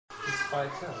by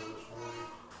 10.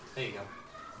 There you go.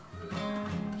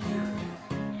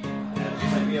 Yeah,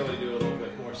 just might be able to do it a little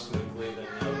bit more smoothly than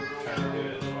trying to do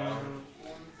it as well.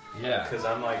 Yeah. Because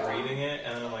I'm like reading it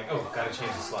and then I'm like, oh, gotta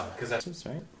change the slide. Because that's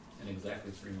right. In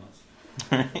exactly 3 months.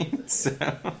 Right. So,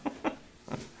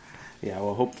 yeah.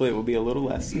 Well, hopefully it will be a little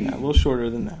less than that, a little shorter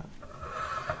than that.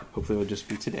 Hopefully it will just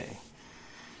be today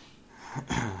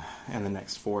and the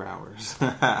next 4 hours.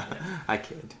 I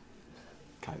kid.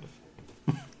 Kind of.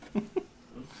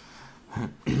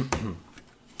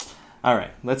 All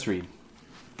right, let's read.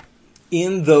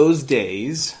 In those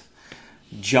days,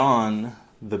 John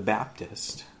the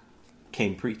Baptist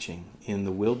came preaching in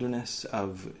the wilderness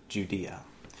of Judea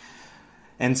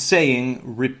and saying,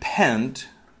 "Repent,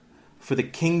 for the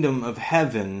kingdom of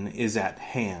heaven is at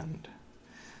hand.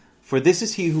 For this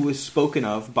is he who was spoken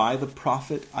of by the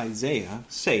prophet Isaiah,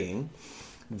 saying,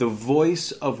 the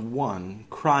voice of one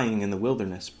crying in the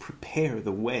wilderness, prepare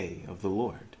the way of the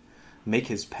Lord, make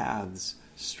his paths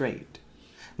straight."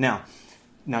 Now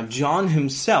John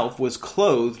himself was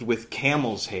clothed with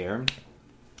camel's hair,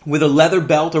 with a leather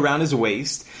belt around his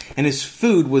waist, and his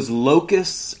food was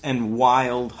locusts and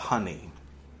wild honey.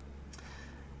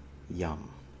 Yum.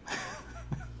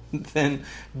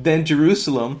 Then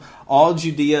Jerusalem, all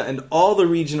Judea, and all the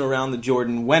region around the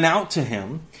Jordan went out to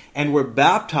him and were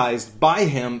baptized by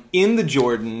him in the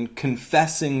Jordan,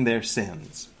 confessing their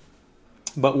sins.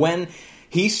 But when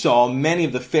he saw many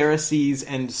of the Pharisees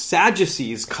and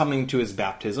Sadducees coming to his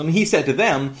baptism, he said to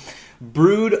them,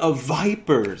 "Brood of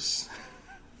vipers,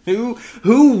 who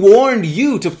warned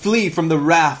you to flee from the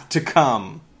wrath to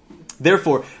come?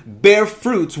 Therefore, bear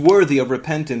fruits worthy of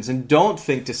repentance, and don't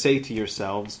think to say to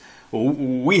yourselves,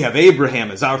 'We have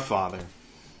Abraham as our father.'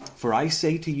 For I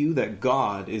say to you that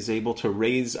God is able to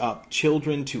raise up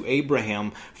children to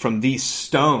Abraham from these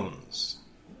stones.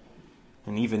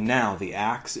 And even now the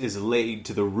axe is laid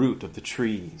to the root of the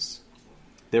trees.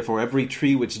 Therefore every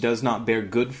tree which does not bear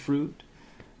good fruit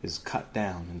is cut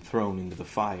down and thrown into the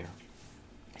fire.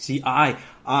 See,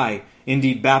 I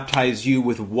indeed baptize you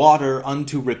with water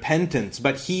unto repentance,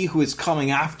 but he who is coming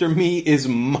after me is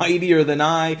mightier than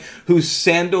I, whose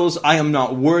sandals I am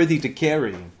not worthy to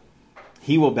carry.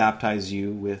 He will baptize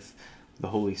you with the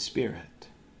Holy Spirit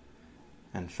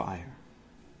and fire."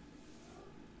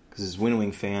 Because his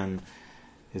winnowing fan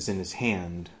is in his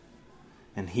hand,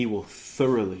 and he will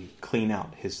thoroughly clean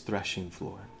out his threshing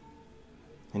floor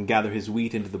and gather his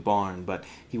wheat into the barn, but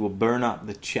he will burn up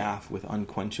the chaff with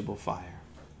unquenchable fire.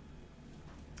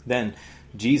 Then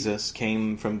Jesus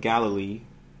came from Galilee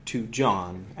to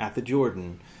John at the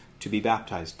Jordan to be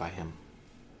baptized by him.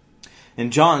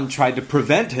 And John tried to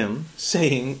prevent him,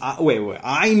 saying, wait,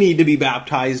 I need to be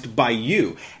baptized by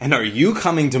you, and are you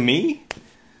coming to me?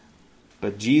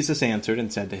 But Jesus answered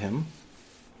and said to him,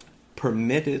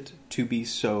 "Permit it to be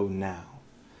so now.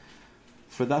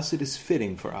 For thus it is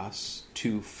fitting for us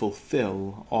to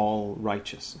fulfill all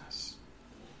righteousness."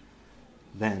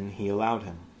 Then he allowed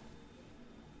him.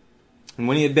 And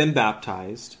when he had been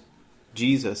baptized,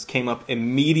 Jesus came up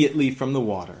immediately from the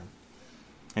water.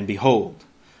 And behold,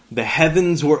 the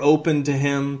heavens were opened to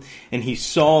him, and he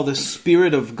saw the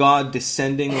Spirit of God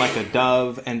descending like a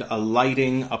dove and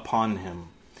alighting upon him.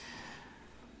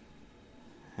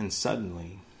 And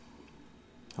suddenly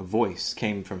a voice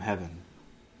came from heaven,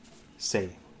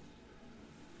 saying,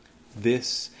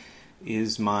 "This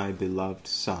is my beloved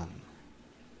Son,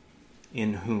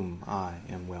 in whom I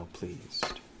am well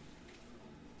pleased."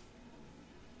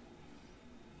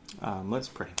 Let's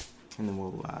pray, and then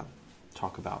we'll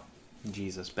talk about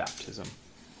Jesus' baptism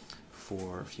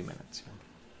for a few minutes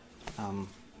here.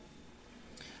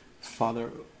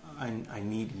 Father, I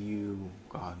need you,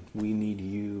 God. We need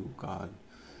you, God.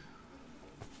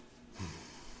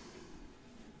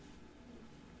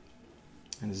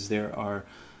 And as there are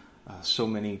so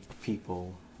many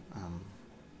people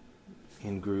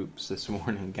in groups this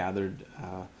morning gathered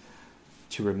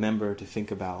to remember, to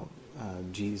think about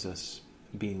Jesus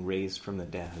being raised from the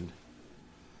dead,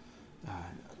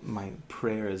 my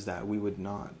prayer is that we would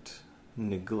not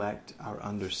neglect our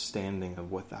understanding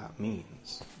of what that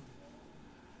means.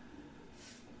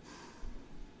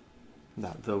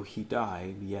 That though he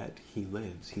died, yet he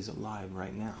lives. He's alive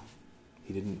right now.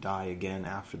 He didn't die again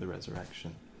after the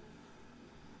resurrection.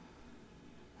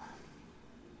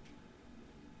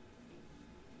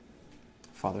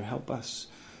 Father, help us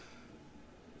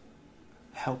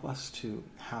to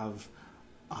have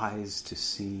eyes to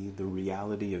see the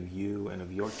reality of you and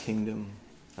of your kingdom,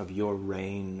 of your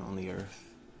reign on the earth,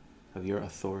 of your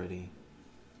authority.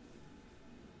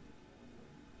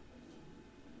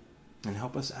 And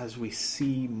help us as we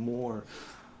see more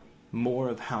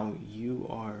of how you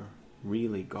are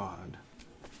really God.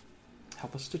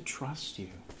 Help us to trust you,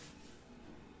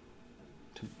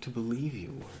 to believe you,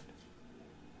 Lord.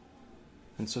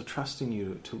 And so trusting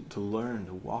you to learn,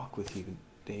 to walk with you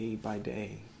day by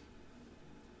day.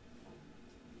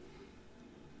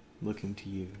 Looking to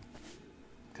you,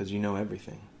 because you know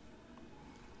everything.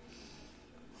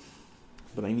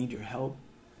 But I need your help.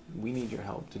 We need your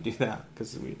help to do that,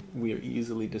 because we are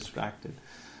easily distracted.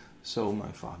 So, my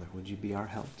Father, would you be our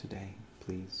help today,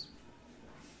 please?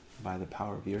 By the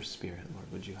power of your Spirit,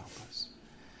 Lord, would you help us?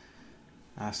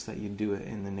 Ask that you do it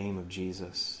in the name of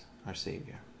Jesus, our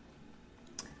Savior.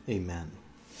 Amen.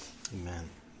 Amen.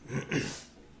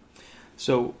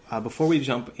 So, before we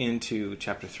jump into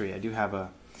chapter 3, I do have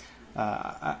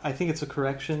I think it's a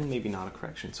correction, maybe not a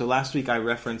correction. So last week I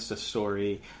referenced a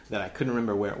story that I couldn't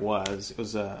remember where it was. It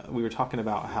was we were talking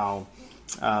about how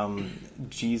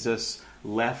Jesus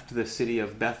left the city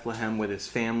of Bethlehem with his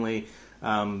family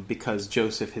because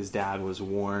Joseph, his dad, was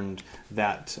warned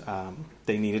that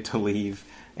they needed to leave.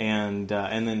 And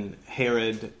then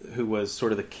Herod, who was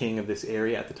sort of the king of this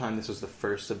area at the time, this was the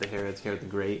first of the Herods, Herod the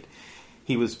Great.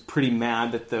 He was pretty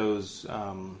mad that those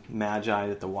magi,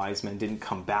 that the wise men, didn't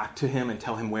come back to him and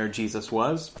tell him where Jesus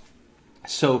was.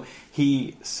 So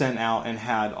he sent out and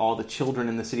had all the children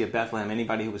in the city of Bethlehem,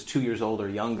 anybody who was 2 years old or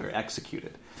younger,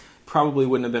 executed. Probably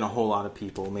wouldn't have been a whole lot of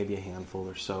people, maybe a handful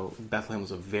or so. Bethlehem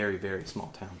was a very, very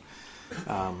small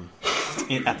town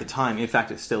at the time. In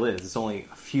fact, it still is. It's only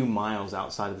a few miles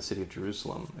outside of the city of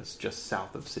Jerusalem. It's just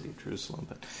south of the city of Jerusalem,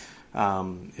 but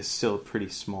it's still a pretty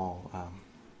small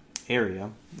area,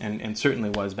 and certainly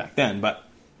was back then. But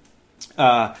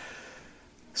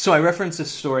so I referenced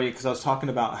this story because I was talking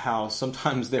about how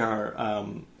sometimes there are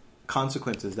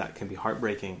consequences that can be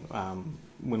heartbreaking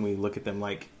when we look at them.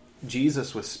 Like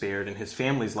Jesus was spared and his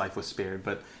family's life was spared,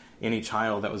 but any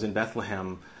child that was in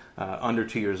Bethlehem under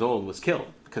 2 years old was killed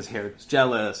because Herod was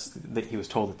jealous that he was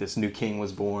told that this new king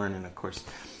was born, and of course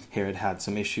Herod had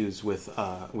some issues with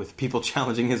people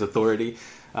challenging his authority.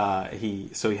 He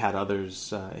had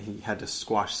others. He had to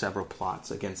squash several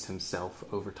plots against himself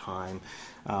over time.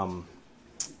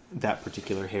 That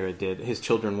particular Herod did. His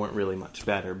children weren't really much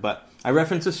better. But I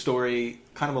referenced a story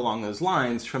kind of along those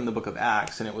lines from the book of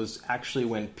Acts, and it was actually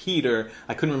when Peter,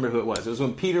 I couldn't remember who it was. It was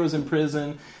when Peter was in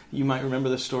prison. You might remember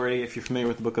the story if you're familiar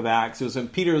with the book of Acts. It was when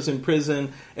Peter was in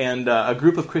prison, and a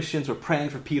group of Christians were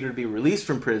praying for Peter to be released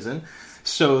from prison.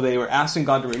 So they were asking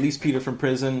God to release Peter from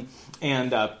prison,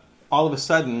 and all of a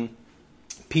sudden,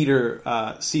 Peter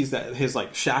sees that his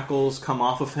shackles come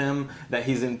off of him that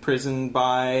he's in prison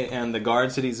by, and the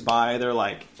guards that he's by,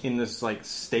 they're in this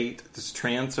state, this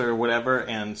trance or whatever,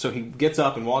 and so he gets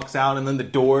up and walks out, and then the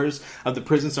doors of the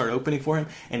prison start opening for him,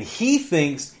 and he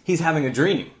thinks he's having a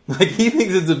dream. He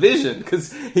thinks it's a vision,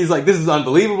 because he's like, this is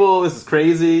unbelievable, this is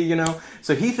crazy,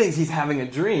 So he thinks he's having a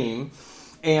dream,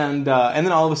 and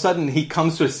then all of a sudden he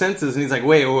comes to his senses, and he's like,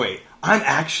 wait. I'm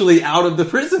actually out of the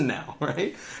prison now,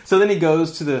 right? So then he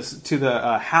goes to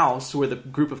the house where the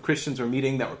group of Christians were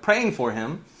meeting that were praying for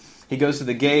him. He goes to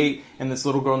the gate, and this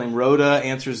little girl named Rhoda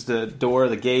answers the door,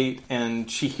 the gate,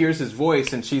 and she hears his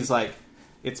voice, and she's like,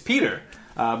 it's Peter.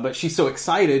 But she's so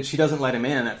excited, she doesn't let him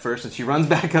in at first, and she runs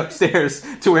back upstairs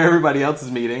to where everybody else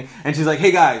is meeting, and she's like,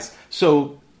 hey guys,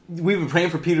 so we've been praying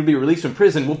for Peter to be released from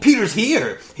prison. Well, Peter's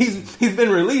here. He's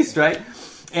been released, right?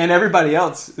 And everybody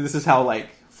else, this is how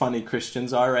funny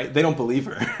Christians are, right? They don't believe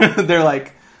her. They're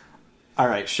like, all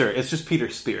right, sure, it's just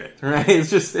Peter's spirit, right? It's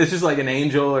just like an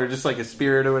angel or just like a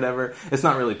spirit or whatever. It's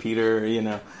not really Peter,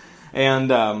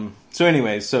 And so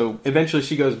anyway, so eventually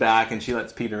she goes back and she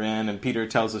lets Peter in, and Peter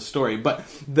tells a story. But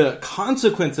the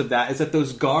consequence of that is that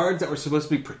those guards that were supposed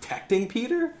to be protecting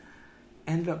Peter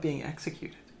ended up being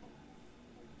executed.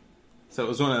 So it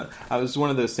was one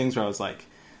of those things where I was like,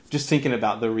 just thinking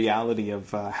about the reality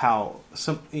of how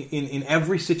in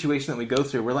every situation that we go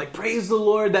through, we're like, praise the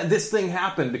Lord that this thing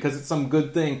happened because it's some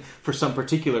good thing for some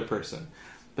particular person.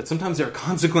 But sometimes there are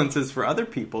consequences for other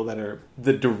people that are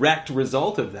the direct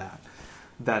result of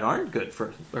that aren't good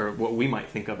for, or what we might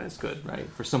think of as good, right?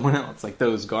 For someone else. Like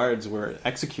those guards were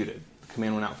executed. The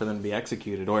command went out for them to be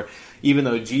executed. Or even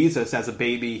though Jesus, as a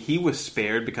baby, he was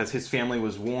spared because his family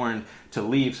was warned to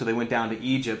leave, so they went down to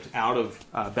Egypt out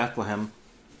of Bethlehem.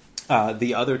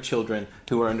 The other children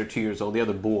who were under 2 years old, the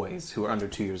other boys who were under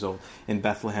 2 years old in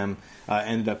Bethlehem,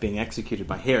 ended up being executed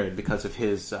by Herod because of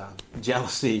his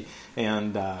jealousy,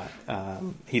 and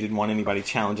he didn't want anybody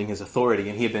challenging his authority.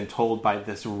 And he had been told by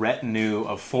this retinue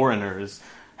of foreigners,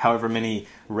 however many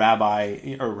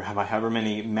however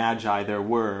many magi there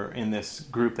were in this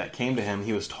group that came to him,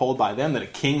 he was told by them that a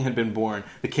king had been born,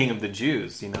 the king of the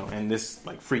Jews, and this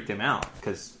freaked him out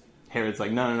because Herod's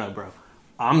like, no, bro.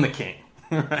 I'm the king,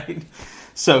 right?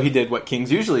 So he did what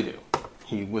kings usually do.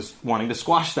 He was wanting to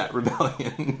squash that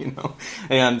rebellion,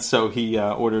 and so he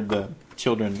ordered the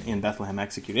children in Bethlehem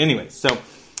executed. Anyway, so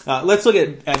let's look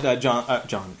at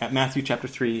Matthew chapter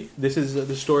 3. This is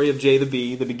the story of J the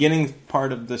Bee, the beginning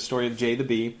part of the story of J the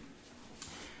Bee.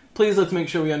 Please let's make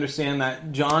sure we understand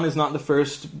that John is not the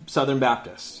first Southern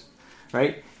Baptist,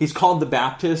 right? He's called the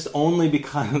Baptist only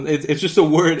because it's just a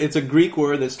word. It's a Greek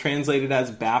word that's translated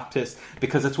as Baptist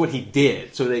because that's what he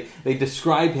did. So they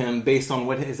describe him based on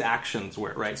what his actions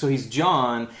were, right? So he's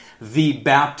John the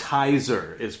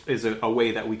Baptizer is a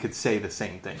way that we could say the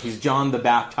same thing. He's John the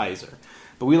Baptizer.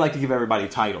 But we like to give everybody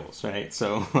titles, right?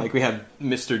 So like we have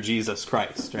Mr. Jesus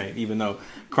Christ, right? Even though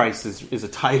Christ is a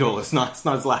title, it's not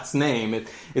his last name.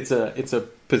 It's a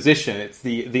position. It's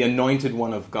the anointed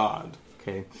one of God,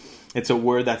 okay? It's a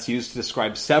word that's used to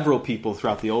describe several people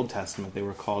throughout the Old Testament. They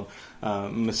were called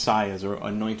messiahs or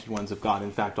anointed ones of God.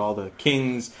 In fact, all the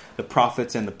kings, the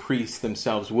prophets, and the priests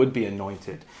themselves would be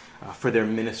anointed for their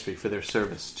ministry, for their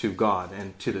service to God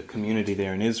and to the community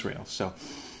there in Israel. So,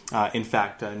 in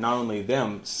fact, not only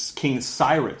them, King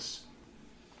Cyrus,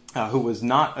 who was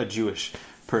not a Jewish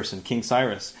person, King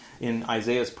Cyrus, in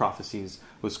Isaiah's prophecies,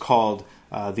 was called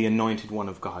the anointed one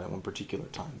of God at one particular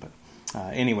time. But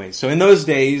anyway, so in those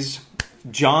days,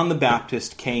 John the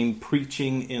Baptist came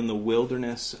preaching in the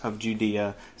wilderness of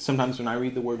Judea. Sometimes when I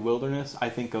read the word wilderness, I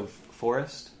think of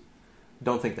forest.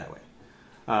 Don't think that way.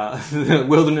 The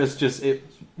wilderness it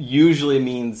usually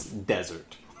means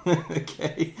desert.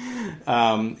 Okay,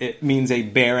 it means a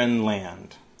barren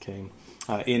land. Okay,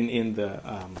 in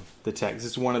the text,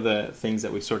 it's one of the things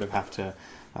that we sort of have to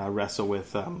wrestle with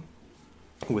some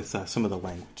of the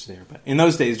language there. But in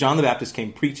those days, John the Baptist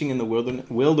came preaching in the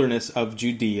wilderness of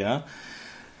Judea.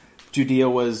 Judea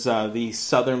was the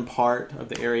southern part of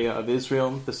the area of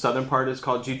Israel. The southern part is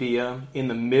called Judea. In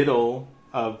the middle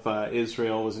of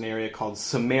Israel was an area called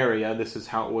Samaria. This is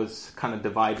how it was kind of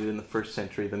divided in the first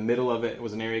century. The middle of it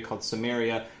was an area called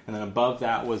Samaria, and then above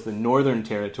that was the northern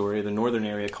territory, the northern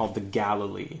area called the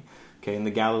Galilee. Okay, and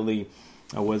the Galilee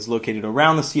was located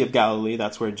around the Sea of Galilee.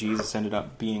 That's where Jesus ended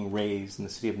up being raised, in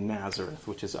the city of Nazareth,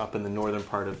 which is up in the northern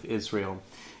part of Israel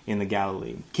in the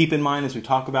Galilee. Keep in mind, as we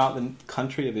talk about the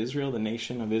country of Israel, the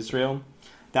nation of Israel,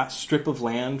 that strip of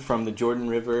land from the Jordan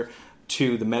River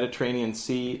to the Mediterranean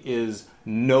Sea is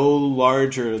no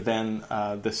larger than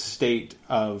the state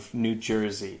of New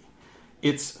Jersey.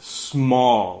 It's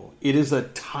small. It is a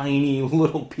tiny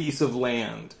little piece of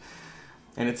land.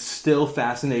 And it's still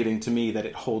fascinating to me that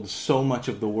it holds so much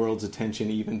of the world's attention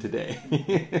even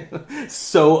today.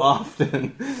 So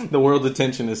often the world's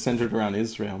attention is centered around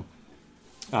Israel.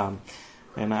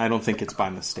 And I don't think it's by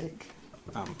mistake,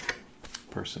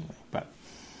 personally. But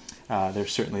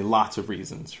there's certainly lots of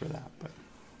reasons for that.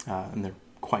 And they're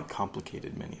quite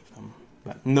complicated, many of them.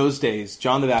 But in those days,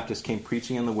 John the Baptist came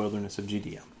preaching in the wilderness of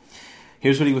Judea.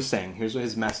 Here's what he was saying. Here's what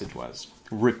his message was.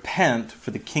 Repent,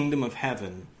 for the kingdom of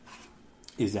heaven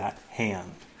is at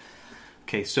hand.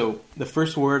 Okay, so the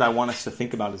first word I want us to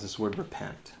think about is this word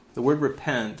repent. The word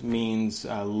repent means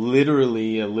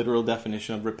literally, a literal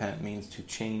definition of repent means to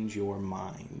change your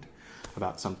mind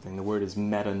about something. The word is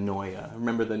metanoia.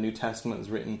 Remember, the New Testament was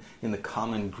written in the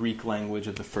common Greek language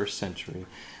of the first century.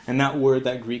 And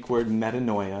that Greek word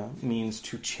metanoia, means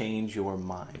to change your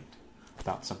mind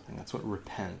about something. That's what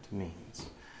repent means.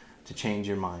 To change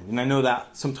your mind. And I know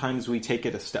that sometimes we take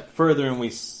it a step further,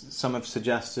 and some have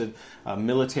suggested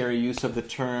military use of the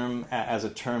term as a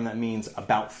term that means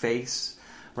about face,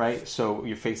 right? So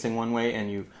you're facing one way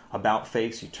and you about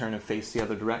face, you turn and face the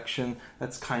other direction.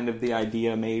 That's kind of the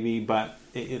idea maybe, but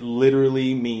it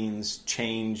literally means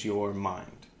change your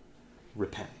mind.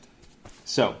 Repent.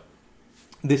 So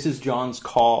this is John's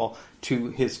call to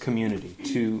his community,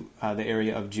 to the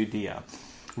area of Judea.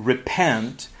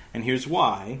 Repent, and here's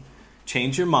why.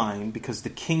 Change your mind, because the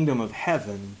kingdom of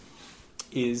heaven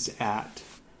is at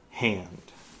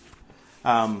hand.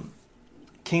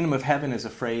 Kingdom of heaven is a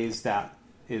phrase that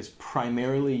is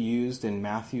primarily used in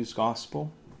Matthew's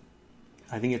gospel.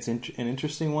 I think it's an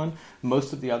interesting one.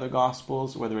 Most of the other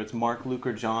gospels, whether it's Mark, Luke,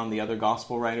 or John, the other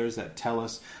gospel writers that tell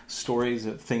us stories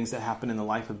of things that happen in the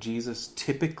life of Jesus,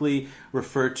 typically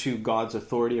refer to God's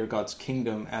authority or God's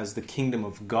kingdom as the kingdom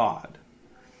of God.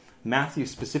 Matthew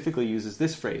specifically uses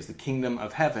this phrase, the kingdom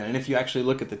of heaven. And if you actually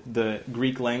look at the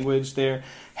Greek language there,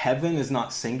 heaven is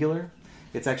not singular.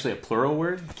 It's actually a plural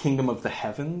word, kingdom of the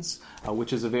heavens,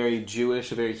 which is a very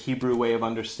Jewish, a very Hebrew way of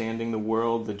understanding the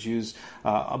world. The Jews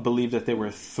believed that there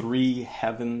were three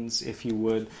heavens, if you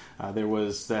would. There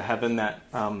was the heaven that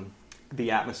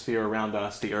the atmosphere around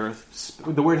us, the earth.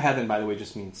 The word heaven, by the way,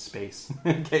 just means space.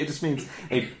 Okay, it just means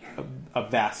a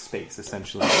vast space,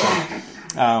 essentially.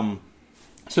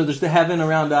 So there's the heaven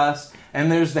around us, and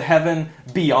there's the heaven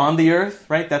beyond the earth,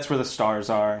 right? That's where the stars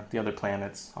are, the other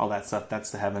planets, all that stuff.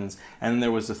 That's the heavens. And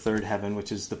there was the third heaven,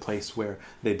 which is the place where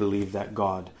they believed that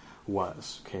God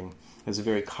was. Okay, it's a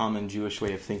very common Jewish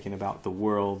way of thinking about the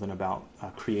world and about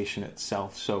creation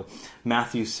itself. So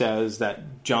Matthew says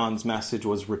that John's message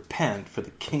was repent, for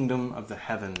the kingdom of the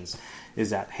heavens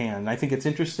is at hand. And I think it's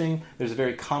interesting. There's a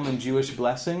very common Jewish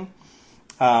blessing.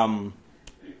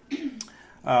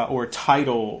 Or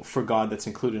title for God that's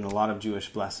included in a lot of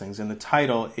Jewish blessings. And the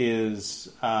title is,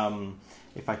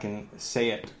 if I can say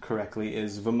it correctly,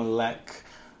 is V'melech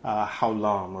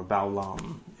Haolam, or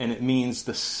Ba'olam. And it means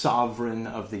the sovereign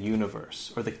of the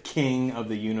universe, or the king of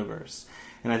the universe.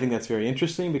 And I think that's very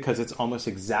interesting because it's almost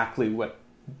exactly what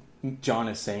John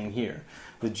is saying here.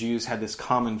 The Jews had this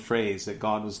common phrase that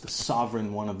God was the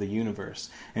sovereign one of the universe.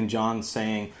 And John's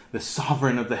saying the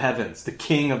sovereign of the heavens, the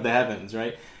king of the heavens,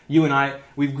 right? You and I,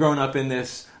 we've grown up in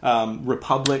this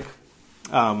republic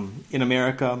in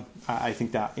America. I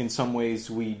think that in some ways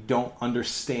we don't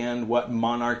understand what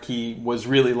monarchy was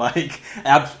really like,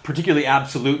 particularly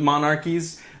absolute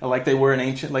monarchies, like there were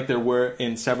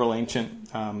in several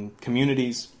ancient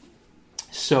communities.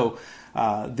 So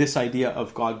this idea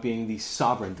of God being the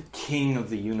sovereign, the king of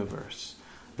the universe,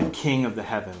 the king of the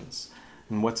heavens.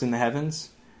 And what's in the heavens?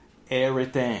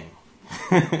 Everything.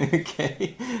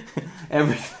 Okay,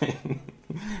 everything.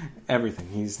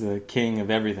 He's the king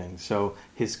of everything. So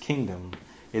his kingdom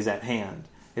is at hand.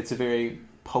 It's a very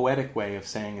poetic way of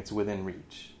saying it's within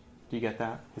reach. Do you get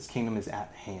that? His kingdom is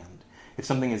at hand. If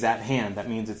something is at hand, that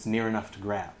means it's near enough to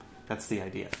grab. That's the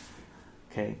idea.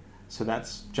 Okay, so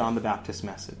that's John the Baptist's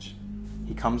message.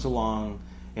 He comes along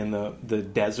in the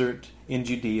desert in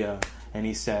Judea, and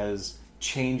he says,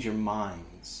 change your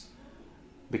minds,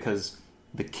 because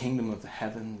the kingdom of the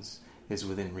heavens is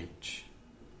within reach.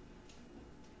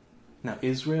 Now,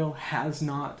 Israel has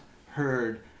not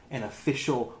heard an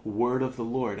official word of the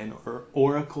Lord, an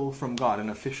oracle from God, an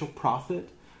official prophet,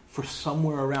 for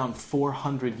somewhere around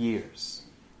 400 years.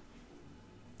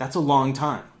 That's a long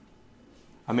time.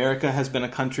 America has been a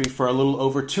country for a little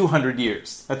over 200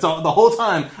 years. That's all. The whole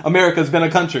time America's been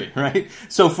a country, right?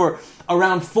 So for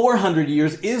around 400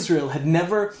 years, Israel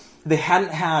they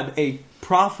hadn't had a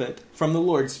prophet from the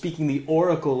Lord speaking the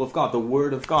oracle of God, the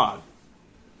word of God.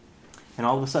 And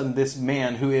all of a sudden, this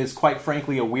man, who is quite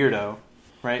frankly a weirdo,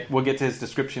 right? We'll get to his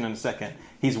description in a second.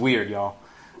 He's weird, y'all.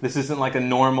 This isn't like a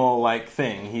normal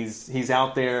thing. He's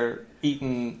out there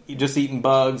just eating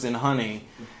bugs and honey,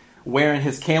 wearing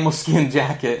his camel skin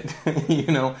jacket.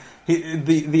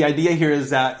 The idea here is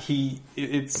that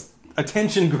it's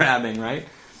attention grabbing, right?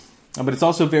 But it's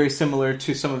also very similar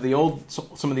to some of the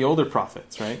older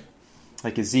prophets, right?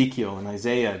 Like Ezekiel and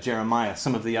Isaiah, Jeremiah,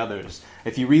 some of the others.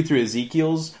 If you read through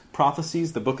Ezekiel's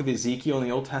prophecies, the book of Ezekiel in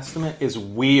the Old Testament is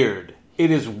weird. It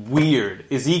is weird.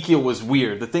 Ezekiel was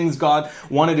weird. The things God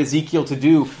wanted Ezekiel to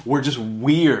do were just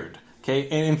weird. Okay,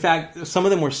 and in fact, some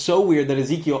of them were so weird that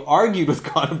Ezekiel argued with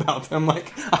God about them.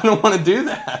 Like, I don't want to do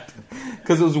that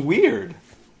because it was weird.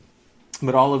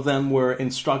 But all of them were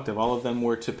instructive. All of them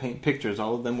were to paint pictures.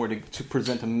 All of them were to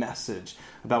present a message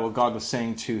about what God was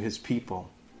saying to his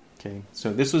people. Okay,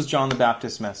 so this was John the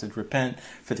Baptist's message. Repent,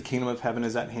 for the kingdom of heaven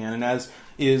is at hand. And as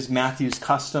is Matthew's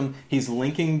custom, he's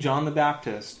linking John the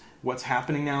Baptist, what's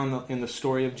happening now in the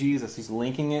story of Jesus. He's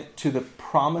linking it to the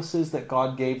promises that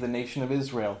God gave the nation of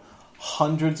Israel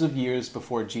hundreds of years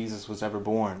before Jesus was ever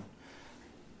born.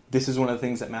 This is one of the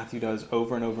things that Matthew does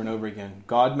over and over and over again.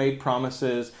 God made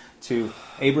promises to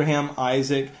Abraham,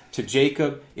 Isaac, to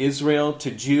Jacob, Israel,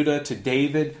 to Judah, to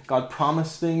David. God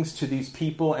promised things to these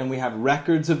people, and we have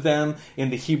records of them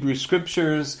in the Hebrew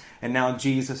Scriptures, and now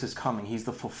Jesus is coming. He's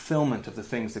the fulfillment of the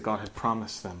things that God had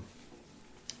promised them.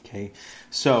 Okay,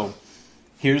 so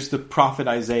here's the prophet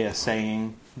Isaiah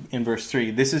saying in verse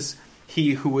 3, this is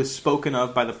he who was spoken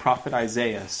of by the prophet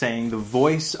Isaiah, saying, the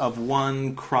voice of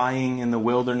one crying in the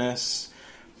wilderness,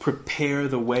 prepare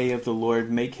the way of the Lord,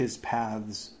 make his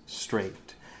paths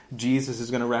straight. Jesus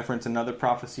is going to reference another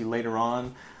prophecy later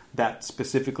on that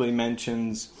specifically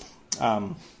mentions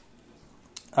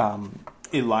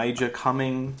Elijah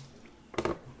coming.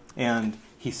 And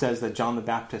he says that John the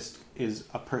Baptist is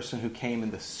a person who came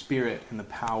in the spirit and the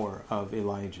power of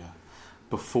Elijah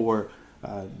before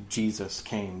Jesus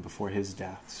came, before his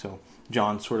death. So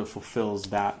John sort of fulfills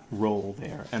that role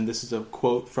there. And this is a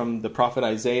quote from the prophet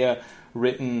Isaiah,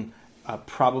 written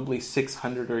probably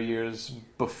 600 or years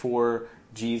before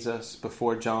Jesus,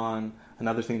 before John.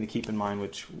 another thing to keep in mind,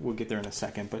 which we'll get there in a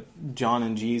second, but John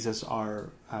and Jesus are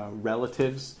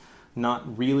relatives,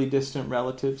 not really distant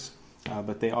relatives,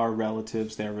 but they are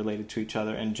relatives. They are related to each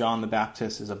other. And John the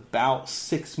Baptist is about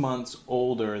 6 months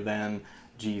older than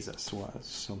Jesus was.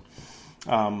 So,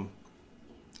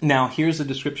 now here's a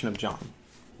description of John.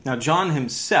 Now John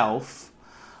himself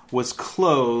was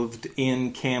clothed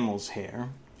in camel's hair,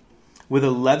 with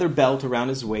a leather belt around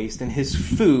his waist, and his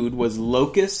food was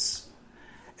locusts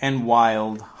and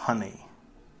wild honey.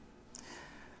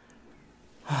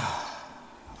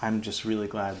 I'm just really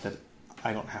glad that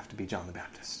I don't have to be John the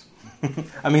Baptist.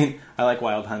 I mean, I like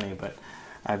wild honey, but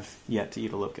I've yet to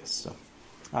eat a locust, so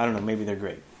I don't know, maybe they're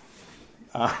great.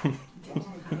 But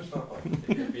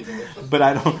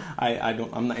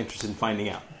I'm not interested in finding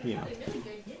out, you know.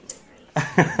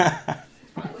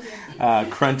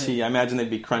 Crunchy, I imagine they'd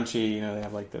be crunchy, you know, they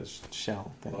have like those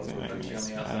shell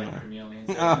things.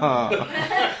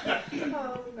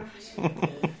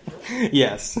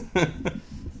 Yes.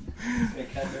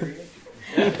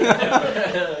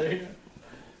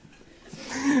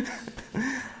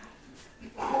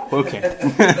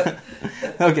 Okay.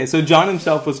 Okay, so John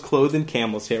himself was clothed in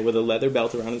camel's hair with a leather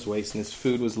belt around his waist, and his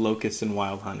food was locusts and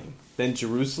wild honey. Then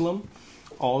Jerusalem,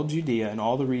 all Judea, and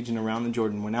all the region around the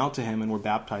Jordan went out to him and were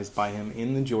baptized by him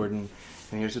in the Jordan.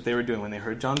 And here's what they were doing when they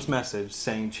heard John's message,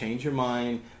 saying, change your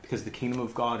mind, because the kingdom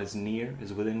of God is near,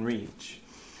 is within reach.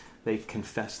 They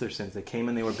confessed their sins. They came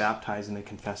and they were baptized and they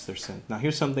confessed their sins. Now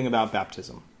here's something about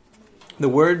baptism. The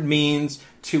word means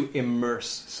to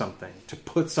immerse something, to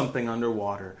put something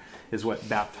underwater is what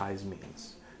baptize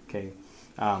means. Okay,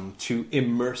 to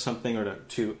immerse something or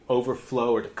to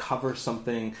overflow or to cover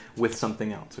something with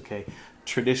something else. Okay,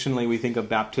 traditionally we think of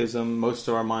baptism. Most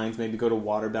of our minds maybe go to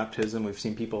water baptism. We've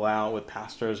seen people out with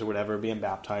pastors or whatever being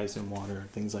baptized in water,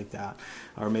 things like that,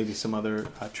 or maybe some other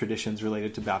traditions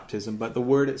related to baptism. But the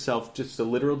word itself, just the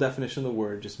literal definition of the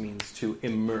word, just means to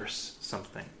immerse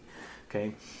something.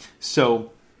 Okay,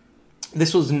 so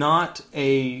this was not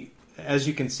as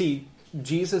you can see,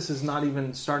 Jesus is not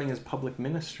even starting his public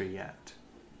ministry yet.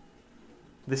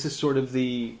 This is sort of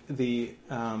the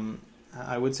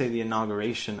I would say the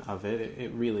inauguration of it.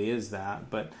 It really is that,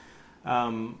 but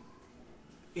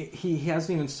he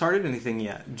hasn't even started anything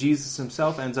yet. Jesus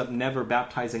himself ends up never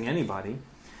baptizing anybody.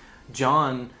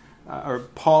 John, or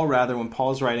Paul rather, when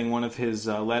Paul's writing one of his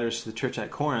letters to the church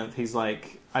at Corinth, he's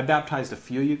like, I baptized a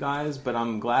few of you guys, but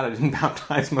I'm glad I didn't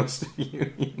baptize most of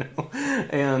you, you know.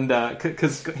 And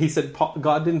because he said,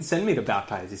 God didn't send me to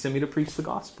baptize. He sent me to preach the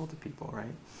gospel to people,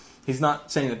 right? He's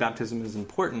not saying that baptism is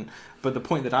important, but the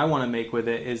point that I want to make with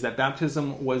it is that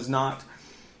baptism was not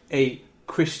a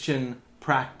Christian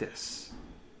practice.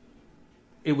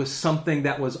 It was something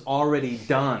that was already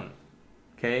done,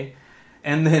 okay?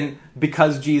 And then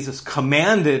because Jesus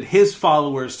commanded his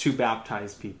followers to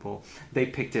baptize people, they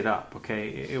picked it up, okay?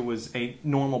 It was a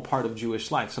normal part of Jewish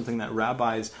life, something that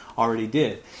rabbis already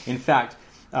did. In fact,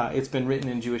 it's been written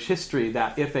in Jewish history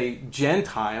that if a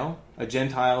Gentile,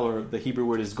 or the Hebrew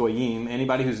word is goyim,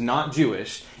 anybody who's not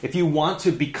Jewish, if you want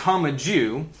to become a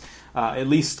Jew, at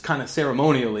least kind of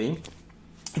ceremonially,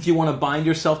 if you want to bind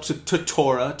yourself to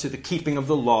Torah, to the keeping of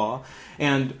the law,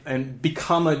 and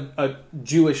become a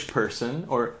Jewish person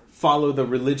or follow the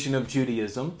religion of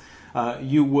Judaism,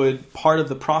 part of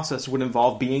the process would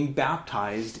involve being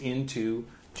baptized into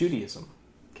Judaism.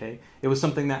 Okay, it was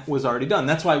something that was already done.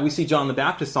 That's why we see John the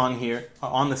Baptist on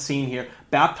the scene here,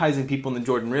 baptizing people in the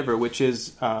Jordan River, which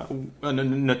is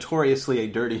notoriously a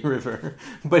dirty river.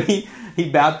 But he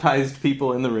baptized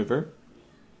people in the river,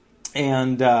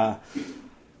 and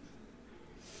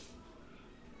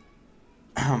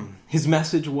his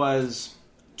message was,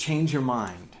 change your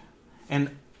mind.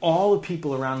 And all the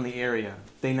people around the area,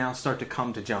 they now start to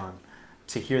come to John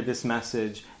to hear this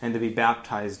message and to be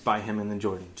baptized by him in the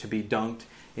Jordan, to be dunked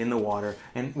in the water.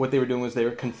 And what they were doing was they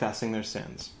were confessing their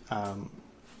sins.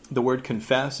 The word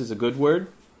confess is a good word.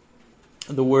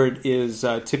 The word is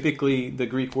typically, the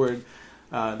Greek word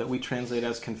that we translate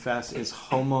as confess is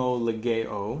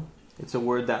homologeo. It's a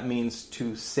word that means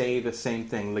to say the same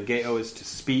thing. Legeo is to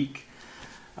speak.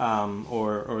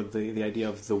 Or the idea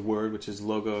of the word, which is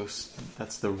logos,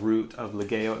 that's the root of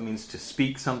legeo. It means to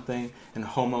speak something, and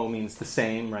homo means the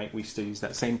same, right? We still use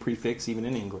that same prefix even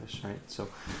in English, right? So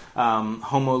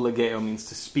homologeo means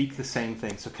to speak the same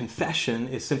thing. So confession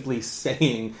is simply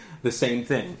saying the same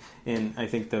thing. And I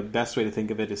think the best way to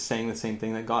think of it is saying the same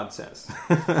thing that God says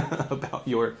about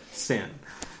your sin,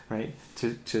 right?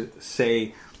 To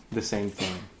say the same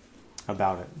thing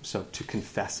about it. So to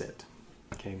confess it.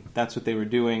 Okay, that's what they were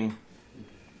doing.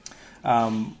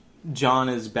 John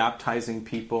is baptizing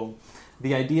people.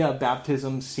 The idea of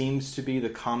baptism seems to be the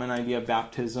common idea of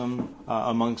baptism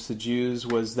amongst the Jews,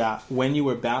 was that when you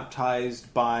were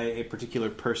baptized by a particular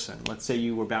person, let's say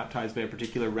you were baptized by a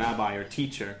particular rabbi or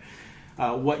teacher,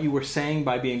 what you were saying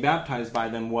by being baptized by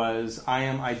them was, I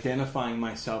am identifying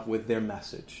myself with their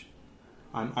message.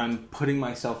 I'm putting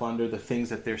myself under the things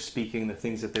that they're speaking, the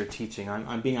things that they're teaching.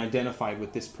 I'm being identified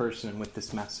with this person and with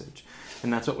this message.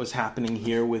 And that's what was happening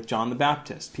here with John the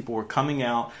Baptist. People were coming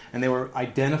out and they were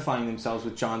identifying themselves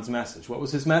with John's message. What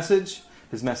was his message?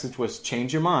 His message was,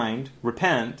 change your mind,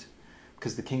 repent,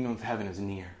 because the kingdom of heaven is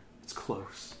near. It's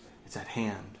close. It's at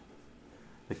hand.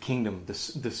 The kingdom, the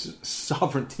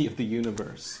sovereignty of the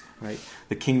universe, right?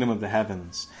 The kingdom of the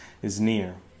heavens is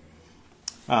near.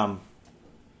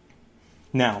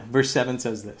 Now, verse 7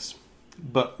 says this,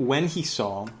 but when he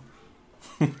saw,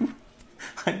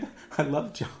 I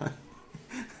love John.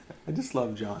 I just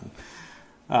love John.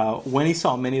 When he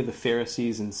saw many of the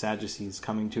Pharisees and Sadducees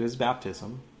coming to his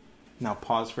baptism, now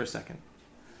pause for a second.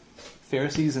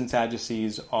 Pharisees and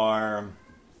Sadducees are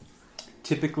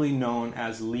typically known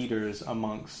as leaders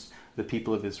amongst the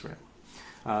people of Israel.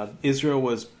 Israel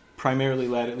was primarily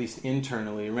led, at least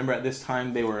internally. Remember, at this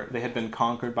time they had been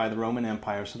conquered by the Roman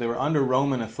Empire, so they were under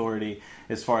Roman authority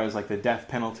as far as like the death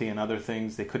penalty and other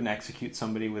things. They couldn't execute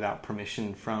somebody without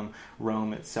permission from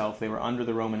Rome itself. They were under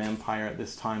the Roman Empire at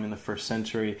this time in the first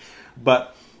century,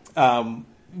 but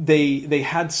they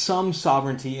had some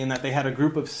sovereignty in that they had a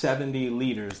group of 70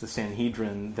 leaders, the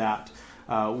Sanhedrin, that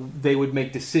they would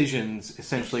make decisions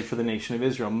essentially for the nation of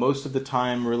Israel, most of the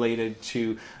time related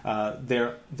to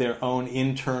their own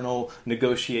internal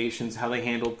negotiations, how they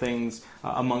handled things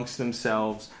amongst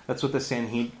themselves. That's what the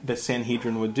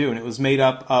Sanhedrin would do. And it was made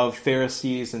up of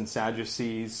Pharisees and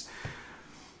Sadducees.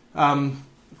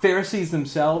 Pharisees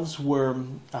themselves were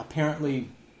apparently...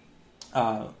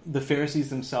 the Pharisees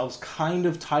themselves kind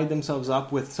of tied themselves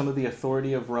up with some of the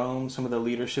authority of Rome, some of the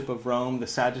leadership of Rome. The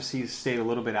Sadducees stayed a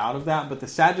little bit out of that, but the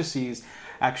Sadducees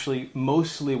actually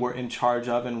mostly were in charge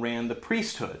of and ran the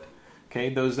priesthood. Okay,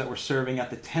 those that were serving at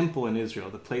the temple in Israel,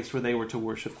 the place where they were to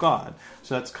worship God.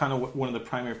 So that's kind of what one of the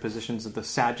primary positions that the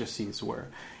Sadducees were.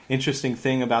 Interesting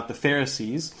thing about the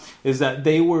Pharisees is that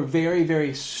they were very,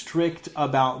 very strict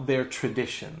about their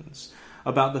traditions,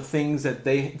 about the things that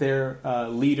their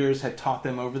leaders had taught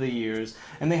them over the years.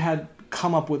 And they had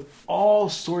come up with all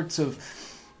sorts of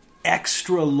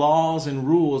extra laws and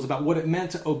rules about what it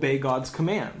meant to obey God's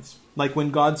commands. Like when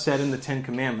God said in the Ten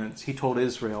Commandments, he told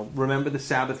Israel, remember the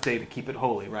Sabbath day to keep it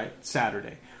holy, right?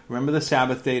 Saturday. Remember the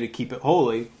Sabbath day to keep it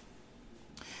holy.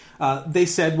 They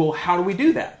said, well, how do we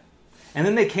do that? And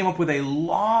then they came up with a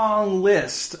long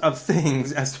list of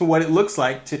things as to what it looks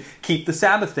like to keep the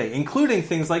Sabbath day, including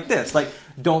things like this, like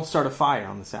don't start a fire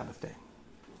on the Sabbath day.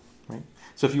 Right?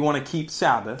 So if you want to keep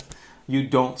Sabbath, you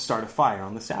don't start a fire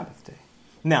on the Sabbath day.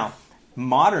 Now,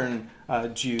 modern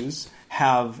Jews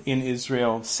have in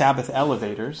Israel Sabbath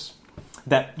elevators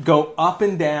that go up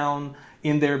and down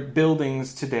in their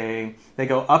buildings today. They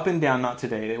go up and down, not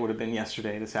today, it would have been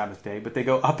yesterday, the Sabbath day, but they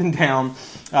go up and down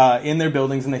in their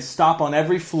buildings and they stop on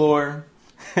every floor.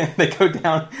 They go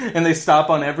down and they stop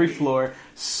on every floor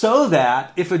so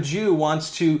that if a Jew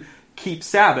wants to keep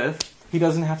Sabbath, he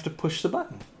doesn't have to push the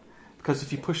button. Because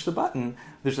if you push the button,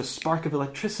 there's a spark of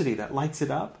electricity that lights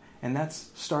it up, and that's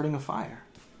starting a fire.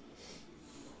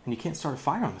 And you can't start a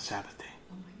fire on the Sabbath day.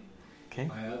 Okay?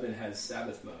 My oven has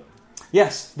Sabbath mode.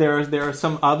 Yes, there are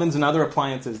some ovens and other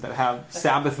appliances that have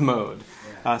Sabbath mode,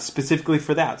 specifically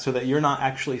for that, so that you're not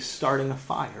actually starting a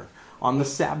fire on the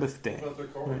Sabbath day.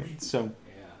 Right? So,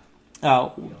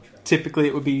 typically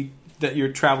it would be that your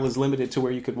travel is limited to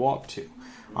where you could walk to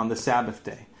on the Sabbath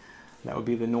day. That would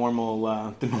be the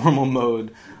normal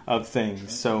mode of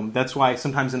things. So that's why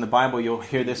sometimes in the Bible you'll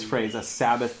hear this phrase, a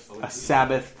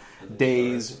Sabbath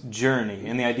day's journey.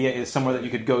 And the idea is somewhere that you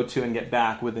could go to and get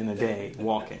back within a day,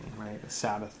 walking, right? A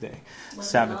Sabbath day. Well,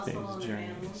 Sabbath there's also day's journey.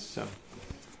 animals. So,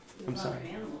 There's I'm sorry. other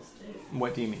animals too.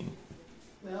 What do you mean?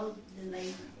 Well, then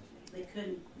they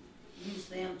couldn't use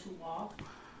them to walk.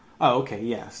 Oh, okay,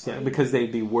 yes. Yeah, because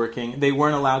they'd be working. They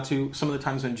weren't allowed to, some of the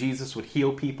times when Jesus would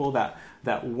heal people that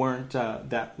weren't,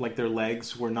 that like their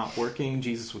legs were not working,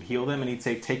 Jesus would heal them and he'd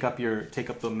say, take up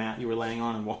the mat you were laying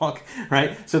on and walk,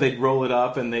 right? So they'd roll it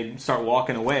up and they'd start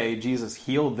walking away. Jesus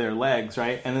healed their legs,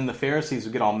 right? And then the Pharisees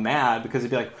would get all mad because they'd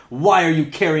be like, why are you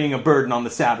carrying a burden on the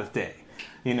Sabbath day?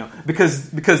 You know, because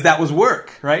that was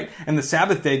work, right? And the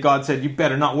Sabbath day, God said, you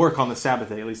better not work on the Sabbath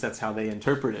day. At least that's how they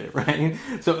interpreted it, right?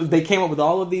 So they came up with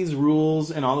all of these rules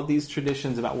and all of these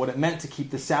traditions about what it meant to keep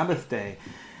the Sabbath day.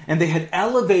 And they had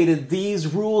elevated these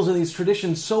rules and these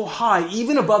traditions so high,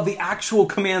 even above the actual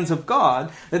commands of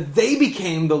God, that they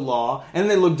became the law, and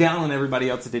they looked down on everybody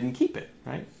else that didn't keep it,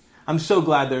 right? I'm so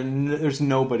glad there's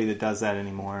nobody that does that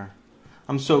anymore.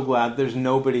 I'm so glad there's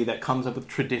nobody that comes up with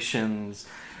traditions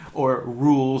or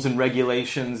rules and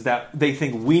regulations that they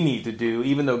think we need to do,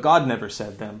 even though God never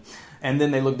said them. And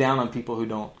then they look down on people who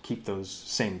don't keep those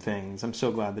same things. I'm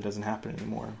so glad that doesn't happen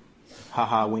anymore. Ha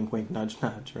ha, wink, wink, nudge,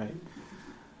 nudge, right?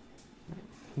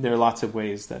 There are lots of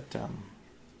ways that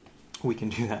we can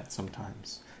do that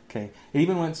sometimes. Okay, it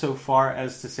even went so far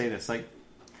as to say this, like,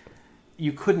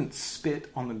 you couldn't spit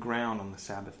on the ground on the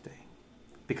Sabbath day.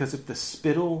 Because if the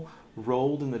spittle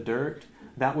rolled in the dirt,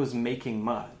 that was making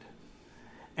mud.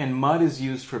 And mud is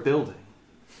used for building.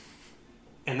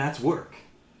 And that's work.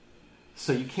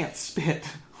 So you can't spit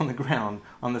on the ground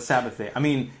on the Sabbath day. I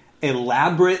mean,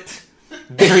 elaborate,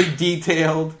 very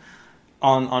detailed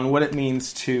on what it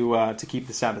means to keep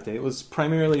the Sabbath day. It was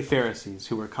primarily Pharisees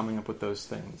who were coming up with those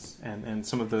things and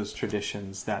some of those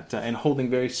traditions that and holding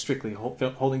very strictly,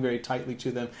 holding very tightly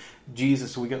to them.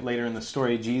 Jesus, we get later in the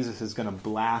story, Jesus is going to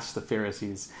blast the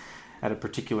Pharisees at a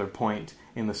particular point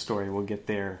in the story. We'll get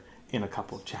there in a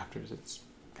couple of chapters. It's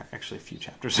actually a few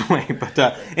chapters away. But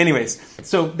anyways,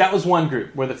 so that was one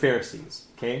group, were the Pharisees.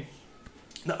 Okay,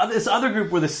 this other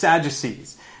group were the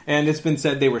Sadducees. And it's been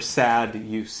said they were sad,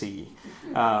 you see.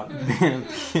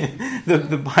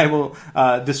 The Bible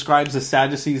describes the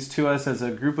Sadducees to us as a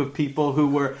group of people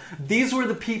these were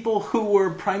the people who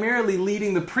were primarily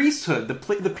leading the priesthood, the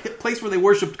place where they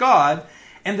worshiped God.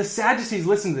 And the Sadducees,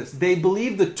 listen to this, they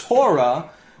believed the Torah,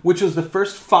 which was the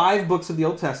first 5 books of the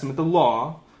Old Testament, the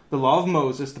law of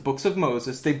Moses, the books of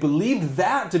Moses, they believed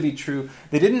that to be true.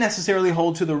 They didn't necessarily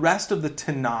hold to the rest of the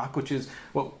Tanakh, which is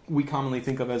what we commonly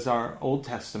think of as our Old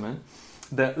Testament,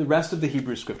 the rest of the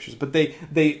Hebrew Scriptures. But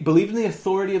they believed in the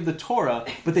authority of the Torah,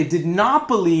 but they did not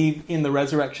believe in the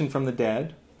resurrection from the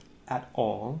dead at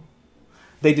all.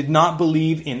 They did not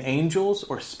believe in angels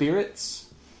or spirits.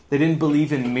 They didn't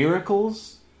believe in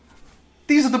miracles.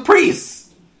 These are the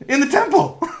priests in the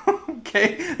temple.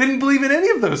 Okay? They didn't believe in any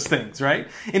of those things, right?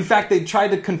 In fact, they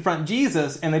tried to confront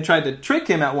Jesus and they tried to trick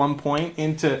him at one point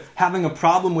into having a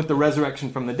problem with the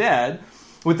resurrection from the dead,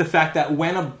 with the fact that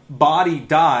when a body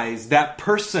dies, that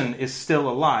person is still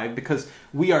alive because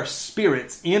we are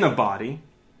spirits in a body.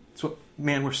 So,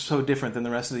 man, we're so different than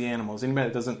the rest of the animals. Anybody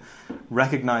that doesn't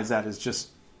recognize that is just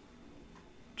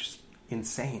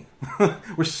insane.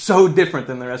 We're so different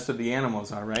than the rest of the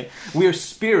animals are, right? We are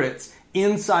spirits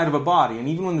inside of a body, and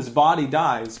even when this body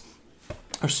dies,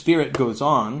 our spirit goes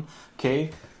on.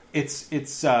 Okay,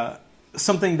 it's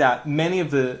something that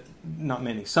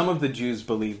some of the Jews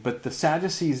believe, but the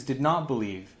Sadducees did not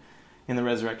believe in the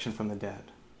resurrection from the dead.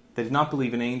 They did not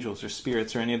believe in angels or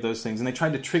spirits or any of those things, and they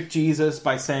tried to trick Jesus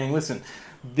by saying, "Listen,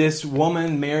 this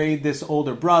woman married this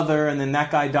older brother, and then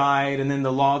that guy died, and then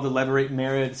the law of the levirate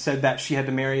marriage said that she had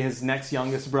to marry his next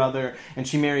youngest brother, and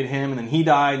she married him, and then he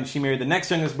died, and she married the next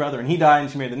youngest brother, and he died,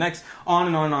 and she married the next, on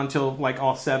and on until like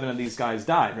all 7 of these guys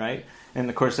died, right? And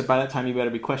of course, by that time, you better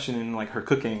be questioning like her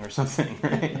cooking or something,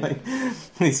 right? Like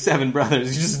these 7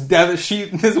 brothers,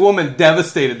 this woman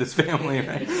devastated this family,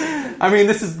 right? I mean,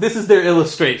 this is their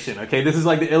illustration, okay? This is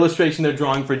like the illustration they're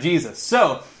drawing for Jesus.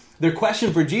 So their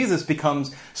question for Jesus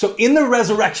becomes, so in the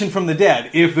resurrection from the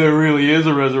dead, if there really is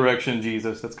a resurrection,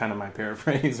 Jesus, that's kind of my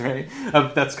paraphrase, right?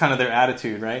 That's kind of their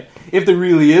attitude, right? If there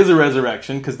really is a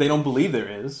resurrection, because they don't believe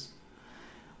there is,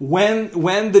 when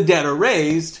the dead are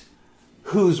raised,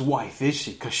 whose wife is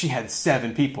she? Because she had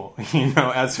 7 people,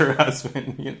 as her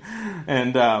husband.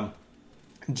 And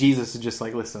Jesus is just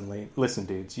like, listen,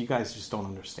 dudes, you guys just don't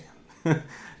understand.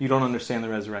 You don't understand the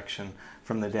resurrection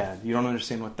from the dead. You don't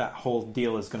understand what that whole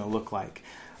deal is going to look like.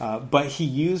 But he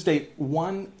used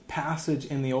one passage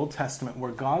in the Old Testament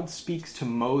where God speaks to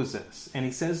Moses, and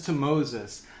he says to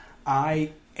Moses,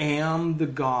 "I am the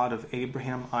God of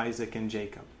Abraham, Isaac, and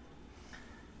Jacob."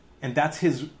 And that's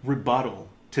his rebuttal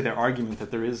to their argument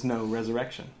that there is no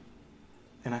resurrection.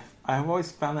 And I've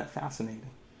always found that fascinating.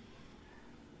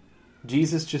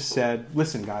 Jesus just said,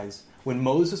 listen, guys, when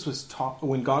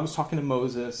God was talking to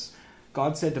Moses,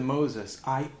 God said to Moses,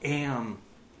 "I am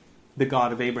the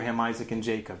God of Abraham, Isaac, and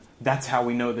Jacob." That's how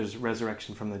we know there's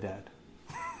resurrection from the dead.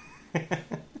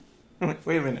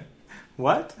 Wait a minute.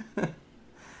 What?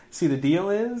 See, the deal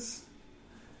is,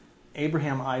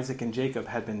 Abraham, Isaac, and Jacob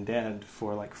had been dead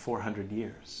for like 400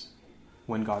 years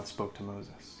when God spoke to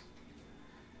Moses.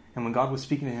 And when God was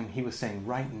speaking to him, he was saying,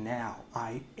 right now,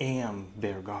 I am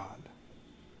their God.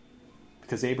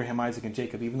 Because Abraham, Isaac, and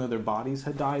Jacob, even though their bodies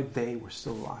had died, they were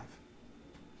still alive.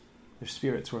 Their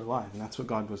spirits were alive. And that's what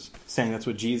God was saying. That's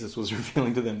what Jesus was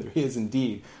revealing to them. There is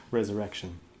indeed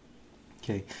resurrection.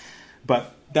 Okay.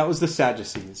 But that was the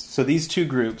Sadducees. So these two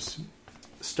groups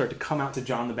start to come out to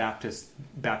John the Baptist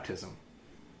baptism.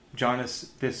 John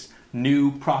is this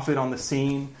new prophet on the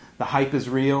scene. The hype is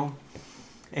real.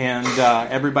 And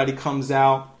everybody comes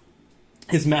out.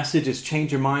 His message is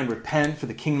change your mind, repent, for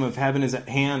the kingdom of heaven is at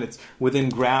hand. It's within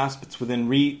grasp, it's within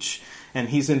reach. And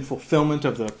he's in fulfillment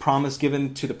of the promise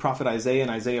given to the prophet Isaiah in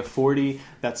Isaiah 40.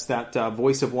 That's that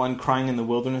voice of one crying in the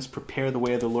wilderness, prepare the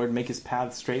way of the Lord, make his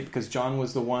path straight. Because John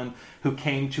was the one who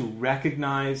came to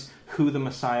recognize who the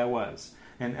Messiah was.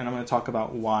 And I'm going to talk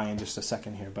about why in just a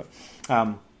second here. But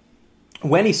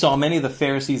when he saw many of the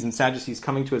Pharisees and Sadducees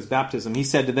coming to his baptism, he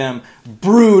said to them,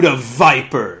 brood of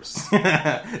vipers.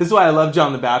 This is why I love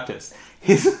John the Baptist.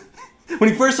 When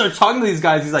he first starts talking to these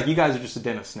guys, he's like, you guys are just a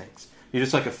den of snakes. You're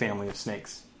just like a family of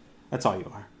snakes. That's all you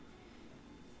are.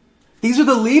 These are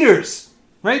the leaders,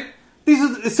 right? These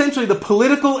are essentially the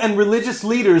political and religious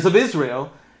leaders of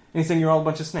Israel. And he's saying you're all a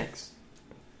bunch of snakes.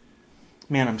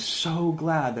 Man, I'm so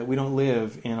glad that we don't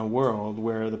live in a world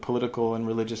where the political and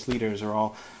religious leaders are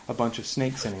all a bunch of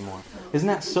snakes anymore. Isn't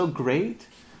that so great?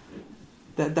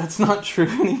 That's not true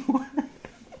anymore.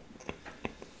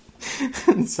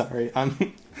 I'm sorry.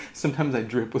 Sometimes I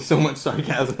drip with so much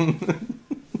sarcasm.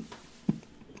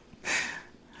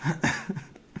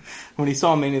 When he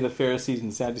saw many of the Pharisees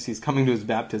and Sadducees coming to his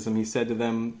baptism, he said to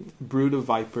them, brood of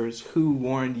vipers, who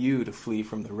warned you to flee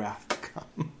from the wrath to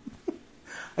come?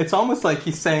 It's almost like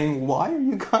he's saying, why are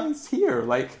you guys here?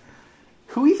 Like,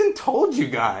 who even told you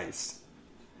guys?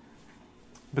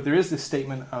 But there is this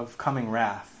statement of coming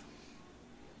wrath.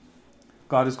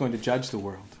 God is going to judge the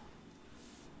world.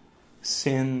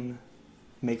 Sin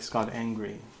makes God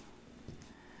angry.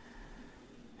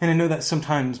 And I know that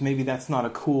sometimes maybe that's not a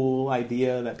cool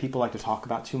idea that people like to talk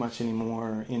about too much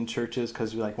anymore in churches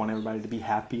because we want everybody to be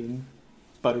happy and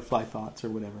butterfly thoughts or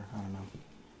whatever. I don't know.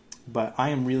 But I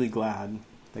am really glad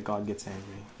that God gets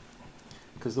angry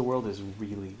because the world is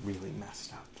really, really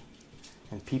messed up.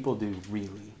 And people do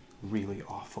really, really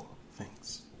awful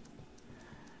things.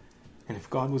 And if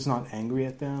God was not angry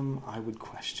at them, I would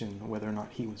question whether or not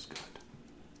he was good.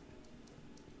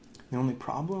 The only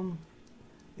problem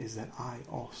is that I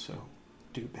also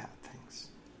do bad things.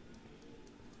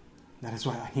 That is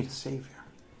why I need a Savior.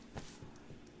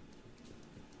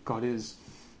 God is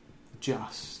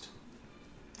just.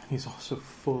 And he's also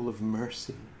full of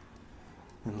mercy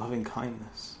and loving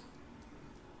kindness.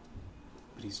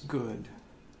 But he's good.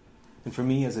 And for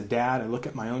me as a dad, I look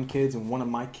at my own kids and one of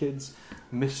my kids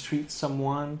mistreats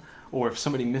someone, or if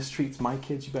somebody mistreats my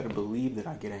kids, you better believe that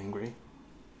I get angry.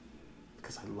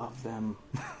 Because I love them.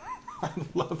 I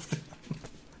love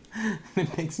them.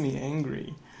 It makes me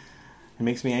angry. It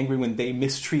makes me angry when they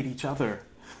mistreat each other.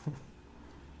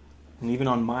 And even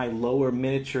on my lower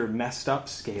miniature messed up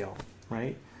scale,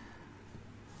 right?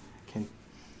 I can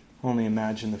only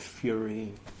imagine the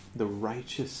fury, the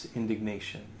righteous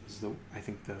indignation is I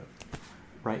think the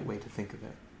right way to think of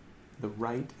it. The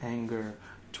right anger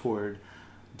toward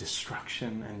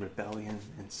destruction and rebellion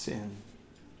and sin.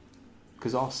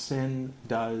 Because all sin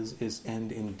does is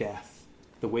end in death.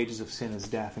 The wages of sin is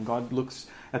death. And God looks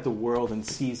at the world and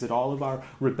sees that all of our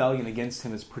rebellion against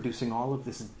him is producing all of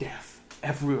this death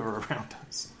everywhere around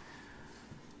us.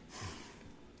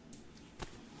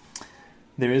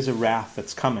 There is a wrath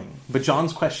that's coming. But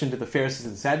John's question to the Pharisees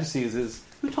and Sadducees is,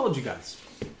 who told you guys?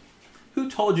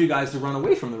 Who told you guys to run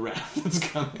away from the wrath that's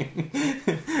coming?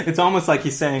 It's almost like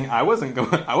he's saying, I wasn't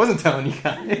telling you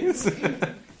guys.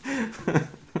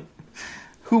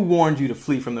 Who warned you to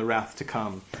flee from the wrath to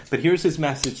come? But here's his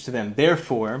message to them.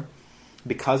 Therefore,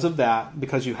 because of that,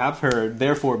 because you have heard,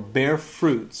 therefore bear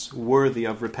fruits worthy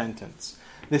of repentance.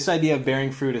 This idea of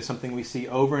bearing fruit is something we see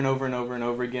over and over and over and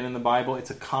over again in the Bible. It's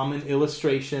a common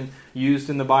illustration used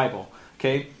in the Bible.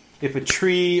 Okay? If a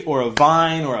tree or a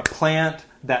vine or a plant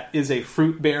that is a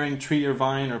fruit-bearing tree or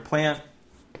vine or plant,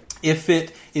 if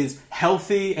it is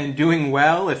healthy and doing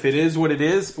well, if it is what it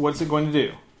is, what's it going to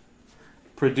do?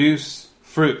 Produce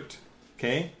fruit.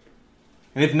 Okay?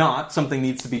 And if not, something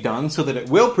needs to be done so that it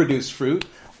will produce fruit,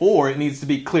 or it needs to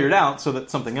be cleared out so that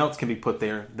something else can be put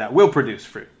there that will produce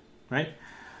fruit. Right?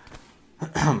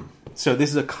 So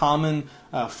this is a common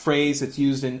phrase that's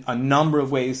used in a number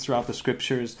of ways throughout the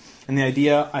scriptures. And the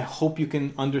idea, I hope you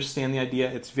can understand the idea.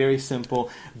 It's very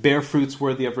simple. Bear fruits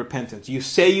worthy of repentance. You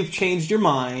say you've changed your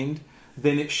mind,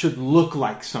 then it should look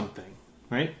like something.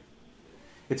 Right?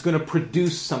 It's going to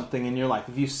produce something in your life.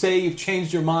 If you say you've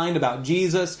changed your mind about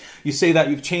Jesus, you say that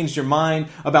you've changed your mind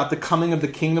about the coming of the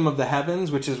kingdom of the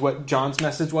heavens, which is what John's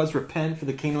message was, repent for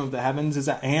the kingdom of the heavens is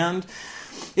at hand.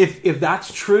 If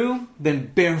that's true, then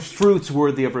bear fruits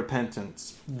worthy of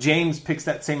repentance. James picks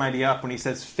that same idea up when he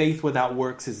says faith without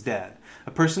works is dead.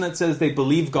 A person that says they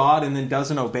believe God and then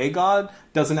doesn't obey God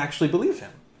doesn't actually believe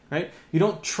him. Right? You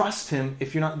don't trust him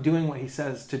if you're not doing what he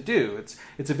says to do.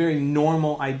 It's a very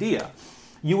normal idea.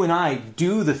 You and I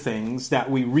do the things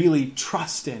that we really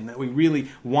trust in, that we really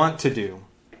want to do.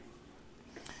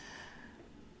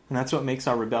 And that's what makes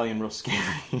our rebellion real scary.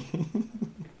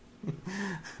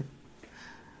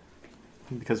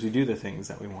 Because we do the things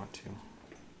that we want to.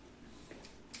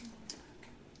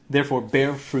 Therefore,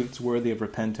 bear fruits worthy of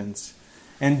repentance.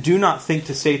 And do not think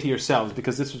to say to yourselves,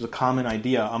 because this was a common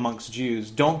idea amongst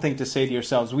Jews, don't think to say to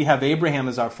yourselves, we have Abraham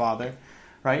as our father,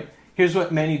 right? Here's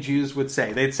what many Jews would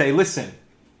say. They'd say, listen,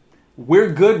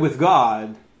 we're good with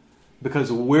God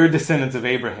because we're descendants of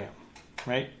Abraham,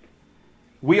 right?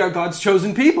 We are God's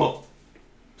chosen people.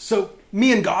 So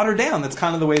me and God are down. That's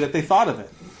kind of the way that they thought of it.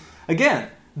 Again,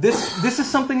 this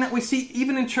is something that we see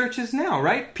even in churches now,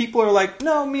 right? People are like,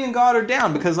 no, me and God are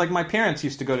down because like my parents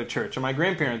used to go to church or my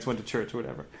grandparents went to church or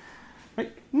whatever.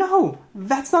 Right? No,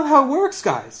 that's not how it works,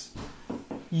 guys.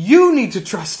 You need to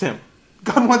trust him.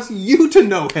 God wants you to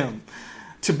know him,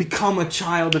 to become a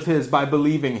child of his by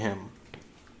believing him.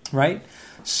 Right?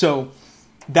 So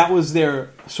that was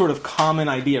their sort of common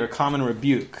idea or common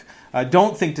rebuke.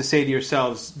 Don't think to say to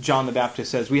yourselves, John the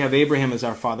Baptist says, we have Abraham as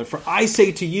our father. For I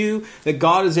say to you that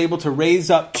God is able to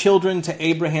raise up children to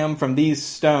Abraham from these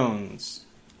stones.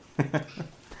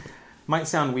 Might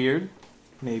sound weird,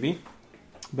 maybe,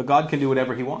 but God can do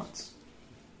whatever he wants.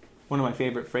 One of my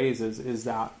favorite phrases is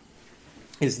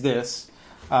this.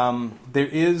 There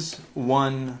is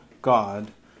one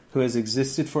God who has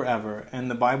existed forever,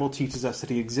 and the Bible teaches us that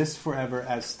he exists forever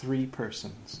as three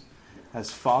persons,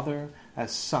 as Father,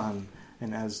 as Son,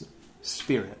 and as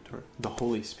Spirit, or the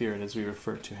Holy Spirit as we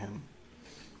refer to him.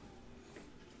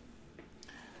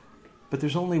 But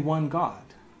there's only one God.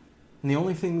 And the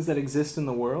only things that exist in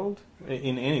the world,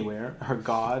 in anywhere, are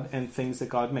God and things that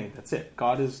God made. That's it.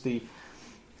 God is the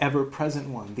ever-present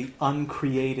one, the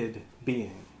uncreated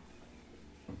being.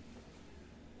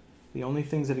 The only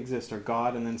things that exist are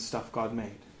God and then stuff God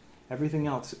made. Everything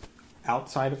else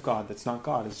outside of God that's not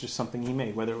God is just something he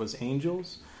made. Whether it was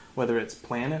angels, whether it's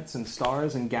planets and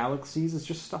stars and galaxies, it's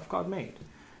just stuff God made.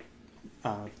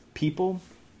 People,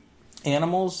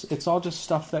 animals, it's all just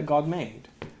stuff that God made.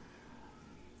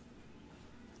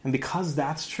 And because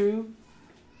that's true,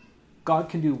 God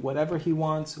can do whatever he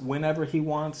wants, whenever he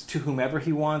wants, to whomever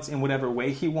he wants, in whatever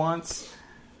way he wants.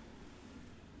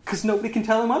 Because nobody can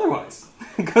tell him otherwise.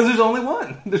 Because there's only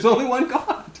one. There's only one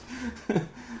God.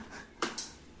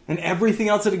 And everything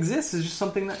else that exists is just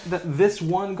something that this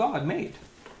one God made.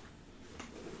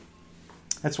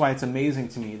 That's why it's amazing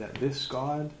to me that this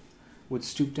God would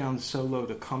stoop down so low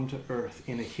to come to earth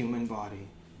in a human body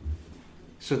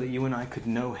so that you and I could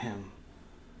know him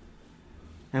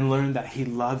and learn that he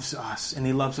loves us, and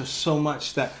he loves us so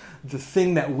much that the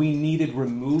thing that we needed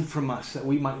removed from us, that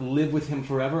we might live with him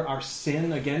forever, our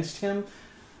sin against him,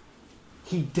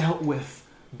 he dealt with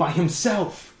by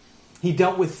himself. He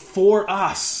dealt with for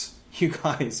us, you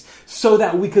guys, so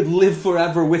that we could live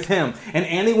forever with him. And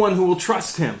anyone who will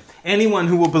trust him, anyone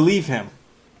who will believe him.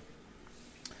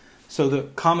 So the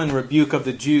common rebuke of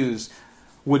the Jews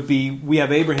would be, we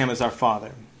have Abraham as our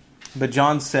father. But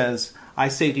John says, I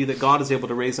say to you that God is able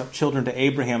to raise up children to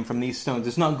Abraham from these stones.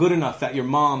 It's not good enough that your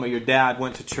mom or your dad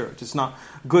went to church. It's not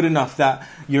good enough that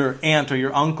your aunt or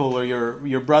your uncle or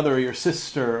your brother or your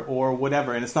sister or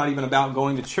whatever. And it's not even about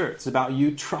going to church. It's about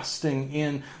you trusting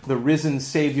in the risen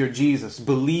Savior Jesus,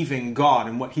 believing God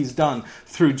and what he's done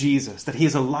through Jesus, that he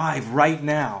is alive right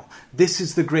now. This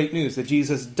is the great news, that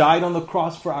Jesus died on the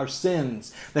cross for our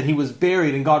sins, that he was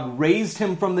buried and God raised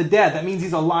him from the dead. That means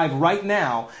he's alive right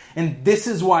now. And this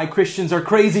is why Christians are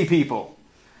crazy people.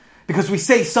 Because we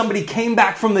say somebody came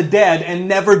back from the dead and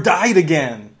never died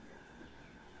again.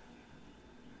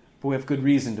 But we have good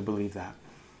reason to believe that.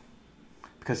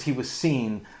 Because he was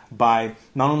seen by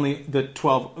not only the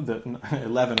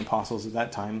 11 apostles at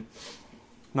that time.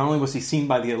 Not only was he seen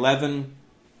by the 11,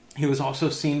 he was also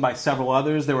seen by several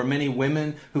others. There were many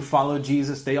women who followed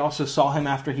Jesus. They also saw him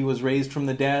after he was raised from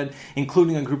the dead,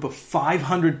 including a group of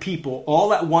 500 people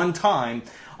all at one time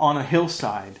on a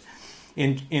hillside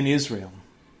in Israel.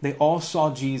 They all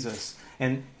saw Jesus,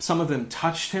 and some of them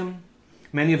touched him.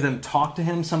 Many of them talked to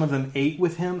him. Some of them ate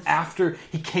with him after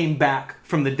he came back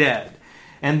from the dead.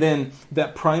 And then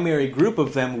that primary group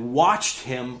of them watched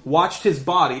his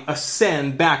body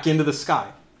ascend back into the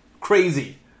sky.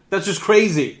 Crazy. That's just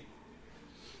crazy.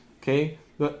 Okay?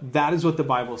 But that is what the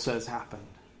Bible says happened.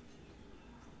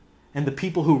 And the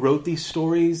people who wrote these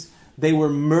stories, they were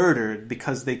murdered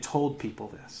because they told people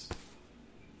this.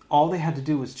 All they had to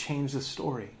do was change the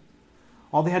story.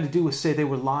 All they had to do was say they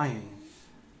were lying.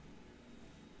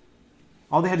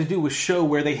 All they had to do was show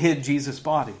where they hid Jesus'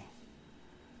 body.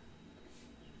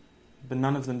 But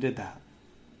none of them did that.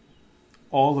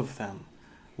 All of them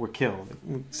were killed,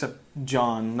 except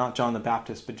John, not John the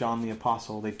Baptist, but John the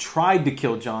Apostle. They tried to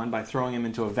kill John by throwing him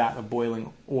into a vat of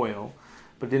boiling oil,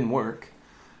 but it didn't work.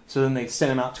 So then they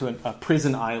sent him out to a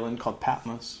prison island called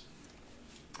Patmos.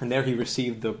 And there he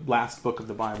received the last book of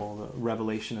the Bible, the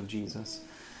Revelation of Jesus.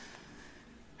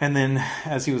 And then,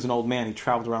 as he was an old man, he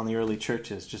traveled around the early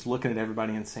churches, just looking at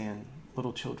everybody and saying,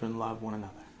 little children, love one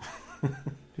another.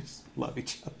 Just love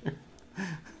each other.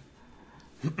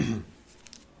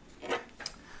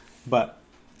 But,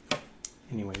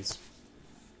 anyways,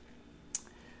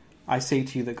 I say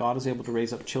to you that God is able to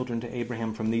raise up children to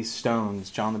Abraham from these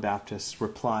stones. John the Baptist's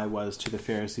reply was to the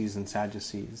Pharisees and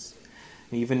Sadducees.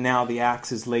 And even now the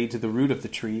axe is laid to the root of the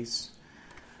trees.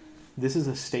 This is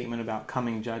a statement about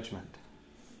coming judgment.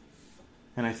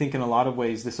 And I think in a lot of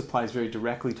ways this applies very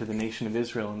directly to the nation of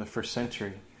Israel in the first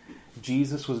century.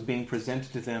 Jesus was being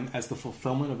presented to them as the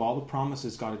fulfillment of all the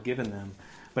promises God had given them.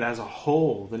 But as a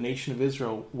whole, the nation of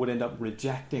Israel would end up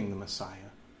rejecting the Messiah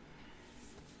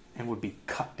and would be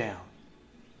cut down.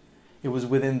 It was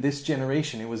within this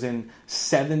generation, it was in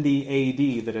 70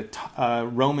 AD that a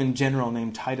Roman general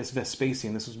named Titus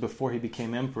Vespasian, this was before he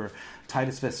became emperor,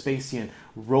 Titus Vespasian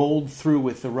rolled through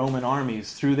with the Roman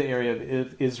armies through the area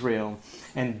of Israel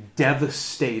and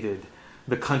devastated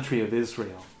the country of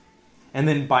Israel. And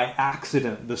then by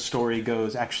accident, the story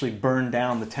goes, actually burned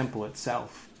down the temple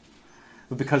itself.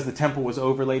 But because the temple was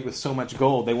overlaid with so much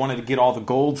gold, they wanted to get all the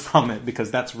gold from it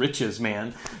because that's riches,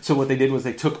 man. So what they did was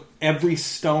they took every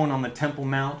stone on the Temple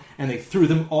Mount and they threw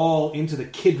them all into the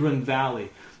Kidron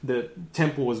Valley. The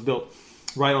temple was built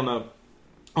right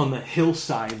on the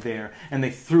hillside there, and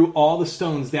they threw all the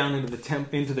stones down into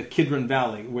the Kidron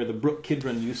Valley where the brook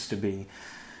Kidron used to be.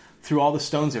 Threw all the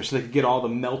stones there so they could get all the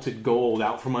melted gold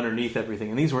out from underneath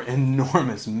everything. And these were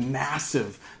enormous,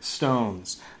 massive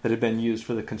stones that had been used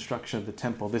for the construction of the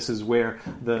temple. This is where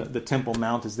the Temple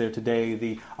Mount is there today.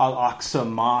 The Al-Aqsa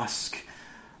Mosque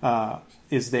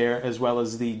is there, as well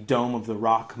as the Dome of the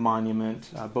Rock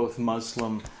monument, both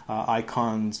Muslim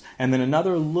icons. And then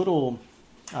another little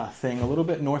thing, a little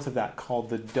bit north of that,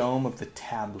 called the Dome of the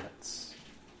Tablets,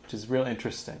 which is real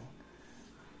interesting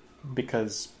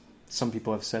because some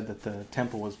people have said that the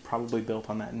temple was probably built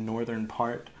on that northern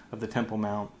part of the Temple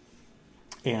Mount.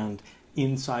 And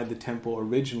inside the temple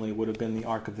originally would have been the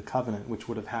Ark of the Covenant, which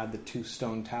would have had the 2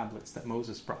 stone tablets that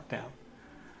Moses brought down,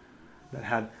 that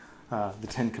had the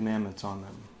 10 Commandments on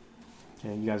them.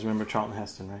 Okay, you guys remember Charlton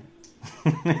Heston,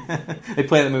 right? They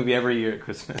play that movie every year at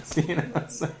Christmas,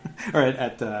 or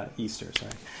at Easter,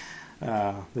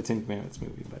 sorry. The 10 Commandments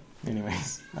movie, but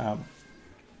anyways.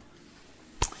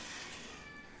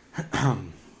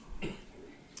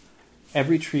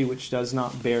 Every tree which does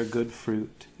not bear good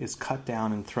fruit is cut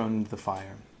down and thrown into the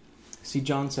fire. See,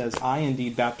 John says, I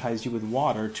indeed baptize you with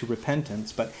water to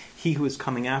repentance, but he who is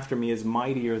coming after me is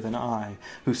mightier than I,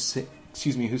 whose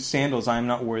sandals I am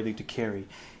not worthy to carry.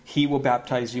 He will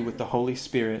baptize you with the Holy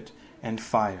Spirit and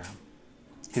fire.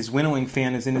 His winnowing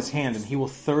fan is in his hand, and he will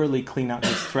thoroughly clean out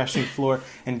his threshing floor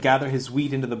and gather his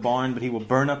wheat into the barn, but he will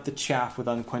burn up the chaff with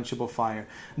unquenchable fire.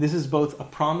 This is both a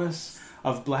promise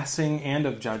of blessing and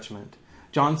of judgment.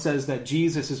 John says that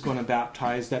Jesus is going to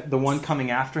baptize, that the one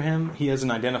coming after him, he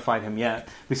hasn't identified him yet,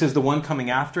 but he says the one coming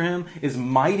after him is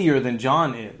mightier than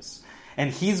John is.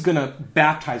 And he's going to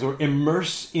baptize or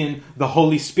immerse in the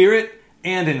Holy Spirit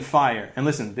and in fire. And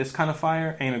listen, this kind of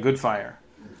fire ain't a good fire.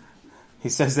 He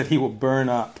says that he will burn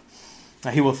up.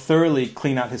 He will thoroughly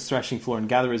clean out his threshing floor and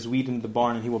gather his wheat into the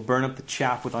barn, and he will burn up the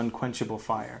chaff with unquenchable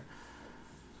fire.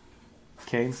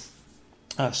 Okay?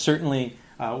 Certainly,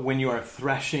 when you are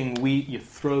threshing wheat, you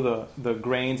throw the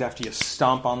grains after you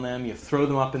stomp on them. You throw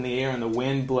them up in the air, and the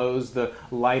wind blows the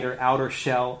lighter outer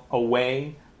shell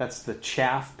away. That's the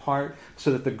chaff part,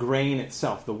 so that the grain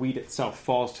itself, the wheat itself,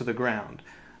 falls to the ground.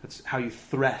 That's how you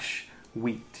thresh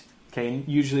wheat. Okay, and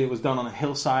usually it was done on a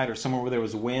hillside or somewhere where there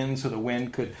was wind, so the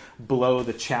wind could blow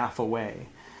the chaff away.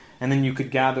 And then you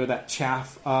could gather that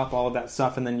chaff up, all of that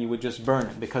stuff, and then you would just burn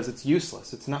it because it's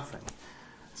useless. It's nothing.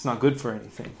 It's not good for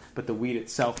anything. But the wheat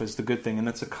itself is the good thing. And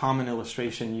that's a common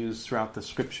illustration used throughout the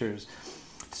Scriptures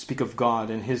to speak of God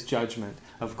and His judgment,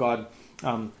 of God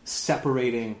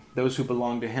separating those who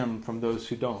belong to him from those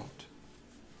who don't.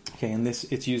 Okay, and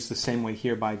it's used the same way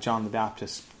here by John the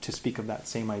Baptist to speak of that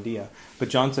same idea. But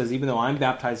John says, even though I'm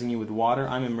baptizing you with water,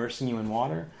 I'm immersing you in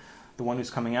water, the one who's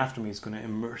coming after me is going to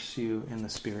immerse you in the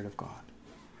Spirit of God.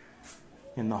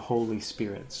 In the Holy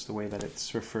Spirit. It's the way that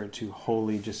it's referred to.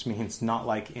 Holy just means not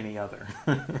like any other.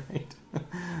 Right?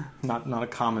 Not a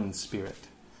common spirit.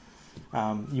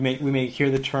 We may hear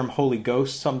the term Holy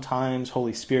Ghost sometimes,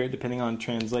 Holy Spirit, depending on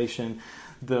translation.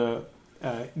 The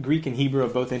Greek and Hebrew are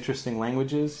both interesting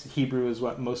languages. Hebrew is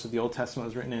what most of the Old Testament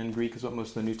was written in. Greek is what most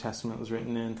of the New Testament was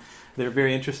written in. They're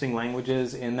very interesting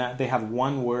languages in that they have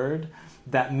one word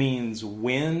that means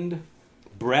wind,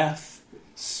 breath,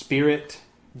 spirit,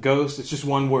 ghost. It's just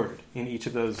one word in each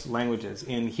of those languages.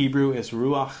 In Hebrew, it's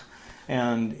ruach,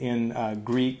 and in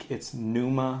Greek, it's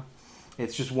pneuma.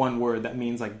 It's just one word that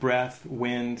means like breath,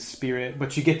 wind, spirit.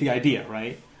 But you get the idea,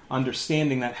 right?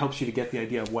 Understanding that helps you to get the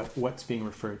idea of what's being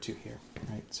referred to here,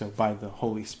 right? So by the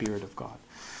Holy Spirit of God.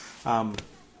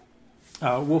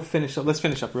 We'll finish up. Let's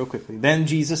finish up real quickly. Then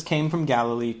Jesus came from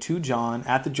Galilee to John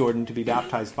at the Jordan to be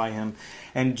baptized by him.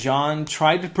 And John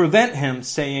tried to prevent him,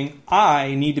 saying,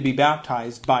 I need to be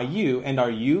baptized by you, and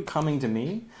are you coming to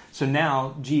me? So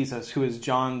now Jesus, who is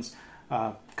John's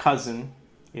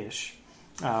cousin-ish,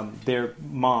 their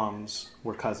moms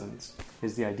were cousins,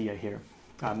 is the idea here.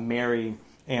 Mary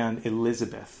and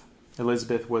Elizabeth.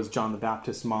 Elizabeth was John the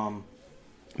Baptist's mom.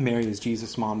 Mary is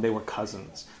Jesus' mom. They were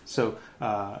cousins. So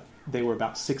they were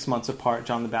about 6 months apart.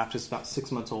 John the Baptist about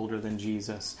 6 months older than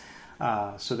Jesus.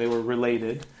 So they were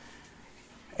related.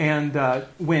 And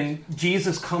when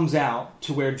Jesus comes out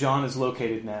to where John is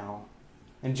located now,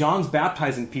 and John's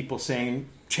baptizing people saying,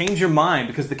 change your mind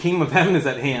because the kingdom of heaven is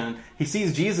at hand. He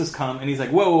sees Jesus come and he's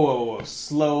like, whoa,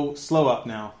 slow up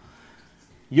now.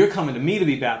 You're coming to me to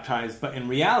be baptized, but in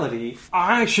reality,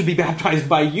 I should be baptized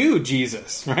by you,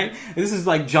 Jesus, right? This is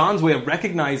like John's way of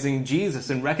recognizing Jesus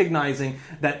and recognizing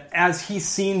that as he's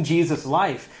seen Jesus'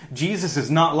 life, Jesus is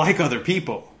not like other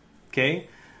people, okay?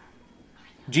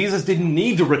 Jesus didn't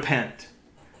need to repent.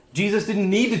 Jesus didn't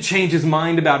need to change his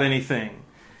mind about anything.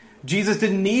 Jesus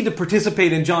didn't need to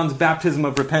participate in John's baptism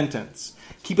of repentance.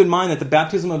 Keep in mind that the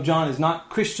baptism of John is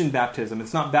not Christian baptism.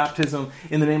 It's not baptism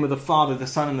in the name of the Father, the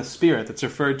Son, and the Spirit that's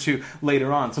referred to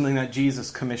later on, something that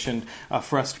Jesus commissioned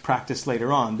for us to practice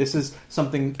later on. This is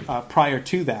something prior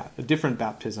to that, a different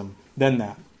baptism than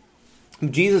that.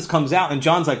 Jesus comes out and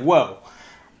John's like, whoa,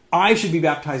 I should be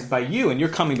baptized by you and you're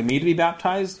coming to me to be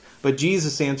baptized? But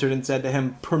Jesus answered and said to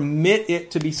him, permit it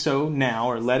to be so now,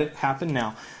 or let it happen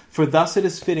now, for thus it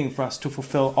is fitting for us to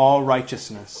fulfill all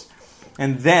righteousness.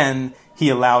 And then he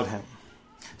allowed him.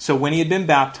 So when he had been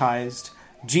baptized,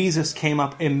 Jesus came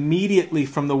up immediately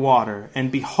from the water,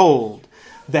 and behold,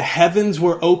 the heavens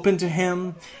were opened to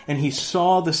him, and he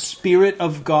saw the Spirit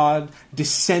of God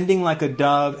descending like a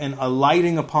dove and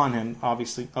alighting upon him.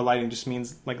 Obviously, alighting just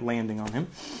means like landing on him.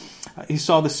 He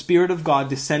saw the Spirit of God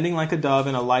descending like a dove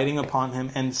and alighting upon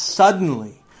him, and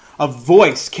suddenly a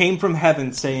voice came from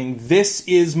heaven saying, this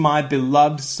is my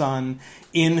beloved Son,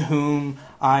 in whom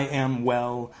I am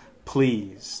well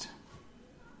pleased.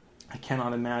 I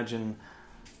cannot imagine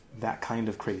that kind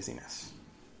of craziness.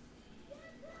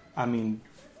 I mean,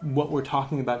 what we're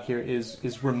talking about here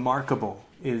is remarkable,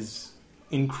 is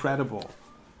incredible.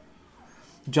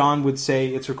 John would say,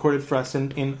 it's recorded for us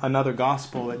in another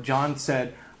gospel, that John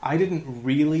said, I didn't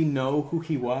really know who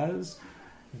he was.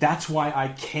 That's why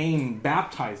I came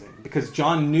baptizing. Because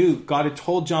John knew, God had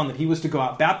told John that he was to go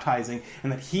out baptizing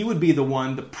and that he would be the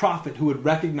one, the prophet, who would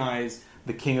recognize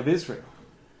the King of Israel.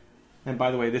 And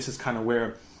by the way, this is kind of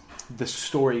where the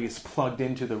story is plugged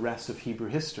into the rest of Hebrew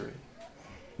history.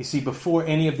 You see, before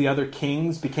any of the other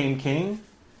kings became king,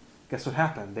 guess what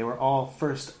happened? They were all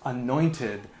first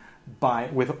anointed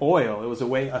with oil. It was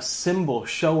a symbol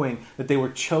showing that they were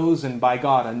chosen by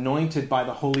God, anointed by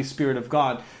the Holy Spirit of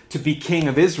God to be king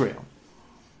of Israel.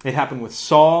 It happened with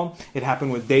Saul. It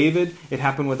happened with David. It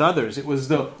happened with others. It was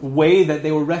the way that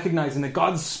they were recognizing that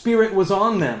God's Spirit was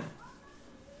on them.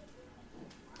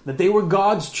 That they were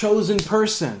God's chosen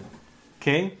person.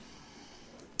 Okay?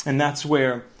 And that's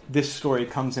where this story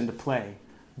comes into play.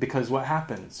 Because what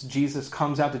happens? Jesus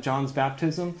comes out to John's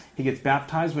baptism. He gets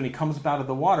baptized. When he comes up out of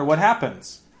the water, what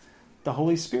happens? The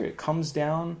Holy Spirit comes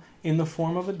down in the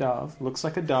form of a dove, looks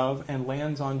like a dove, and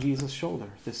lands on Jesus' shoulder.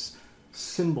 This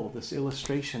symbol, this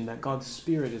illustration that God's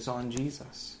Spirit is on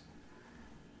Jesus.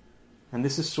 And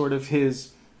this is sort of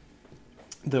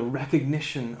the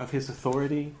recognition of his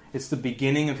authority. It's the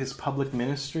beginning of his public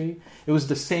ministry. It was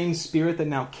the same Spirit that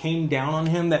now came down on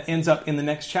him that ends up in the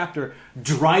next chapter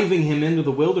driving him into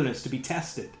the wilderness to be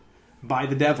tested by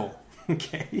the devil.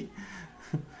 Okay?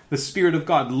 The Spirit of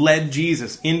God led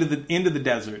Jesus into the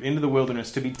desert, into the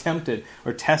wilderness, to be tempted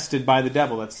or tested by the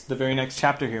devil. That's the very next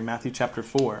chapter here, Matthew chapter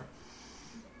 4.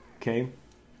 Okay?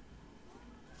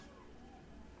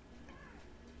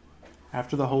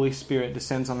 After the Holy Spirit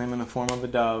descends on him in the form of a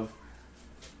dove,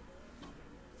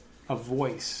 a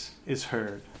voice is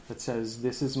heard that says,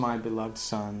 "This is my beloved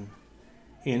Son,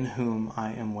 in whom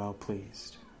I am well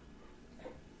pleased."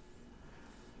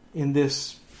 In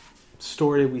this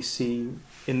story we see,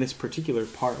 in this particular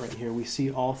part right here, we see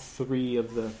all three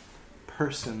of the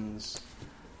persons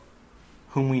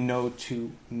whom we know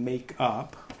to make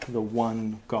up the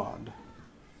one God.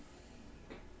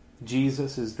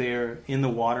 Jesus is there in the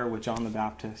water with John the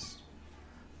Baptist.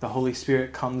 The Holy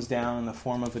Spirit comes down in the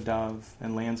form of a dove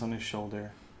and lands on his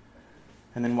shoulder.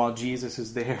 And then while Jesus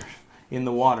is there in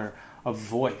the water, a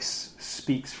voice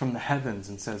speaks from the heavens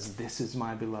and says, "This is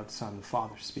my beloved Son," the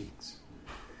Father speaks,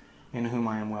 "in whom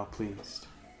I am well pleased."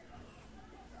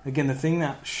 Again, the thing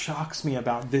that shocks me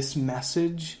about this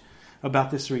message,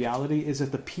 about this reality, is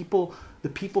that the people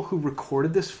who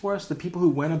recorded this for us, the people who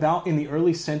went about in the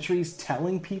early centuries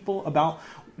telling people about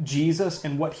Jesus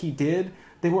and what he did,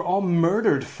 they were all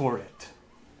murdered for it.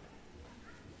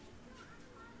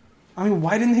 I mean,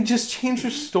 why didn't they just change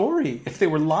their story if they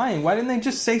were lying? Why didn't they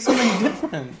just say something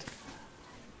different?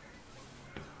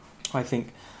 I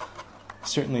think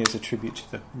certainly is a tribute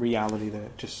to the reality that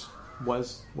it just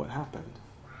was what happened.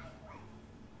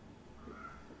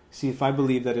 See, if I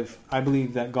believe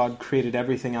that God created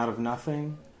everything out of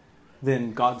nothing,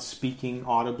 then God speaking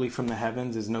audibly from the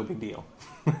heavens is no big deal.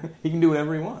 He can do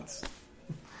whatever he wants.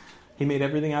 He made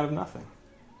everything out of nothing.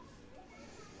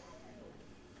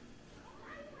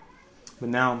 But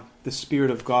now the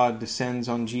Spirit of God descends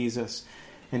on Jesus.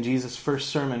 In Jesus' first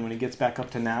sermon, when he gets back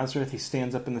up to Nazareth, he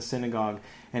stands up in the synagogue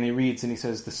and he reads and he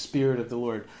says, "The Spirit of the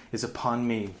Lord is upon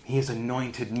me. He has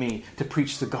anointed me to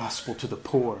preach the gospel to the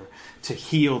poor, to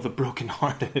heal the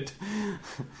brokenhearted,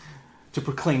 to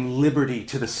proclaim liberty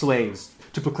to the slaves,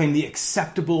 to proclaim the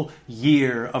acceptable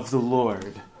year of the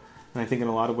Lord." And I think in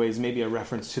a lot of ways maybe a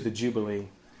reference to the Jubilee,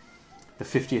 the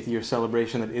 50th year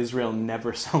celebration that Israel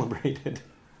never celebrated.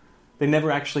 They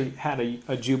never actually had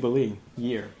a Jubilee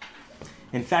year.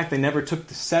 In fact, they never took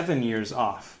the 7 years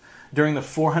off. During the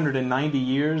 490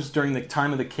 years, during the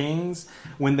time of the kings,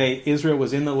 when Israel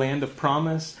was in the land of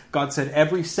promise, God said,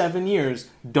 every 7 years,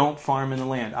 don't farm in the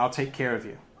land. I'll take care of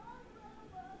you.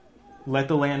 Let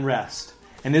the land rest.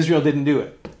 And Israel didn't do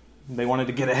it. They wanted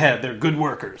to get ahead. They're good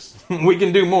workers. We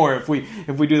can do more if we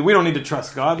do it. We don't need to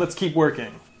trust God. Let's keep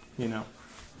working,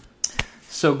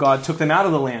 So God took them out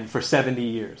of the land for 70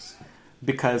 years.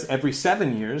 Because every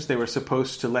 7 years they were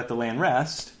supposed to let the land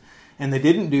rest, and they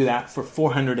didn't do that for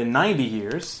 490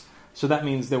 years, so that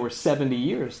means there were 70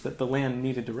 years that the land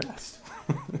needed to rest.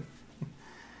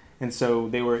 And so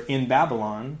they were in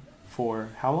Babylon for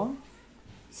how long?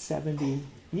 70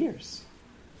 years,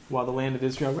 while the land of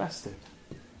Israel rested.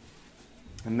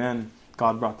 And then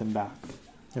God brought them back,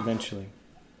 eventually.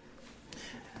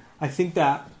 I think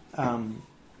that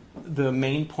the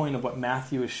main point of what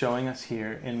Matthew is showing us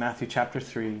here in Matthew chapter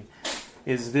 3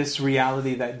 is this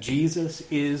reality that Jesus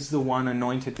is the one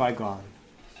anointed by God,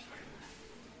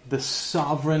 the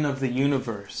sovereign of the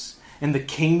universe, and the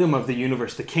kingdom of the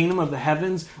universe, the kingdom of the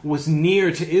heavens was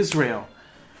near to Israel.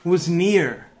 It was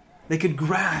near. They could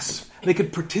grasp, they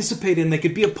could participate in, they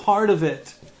could be a part of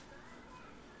it.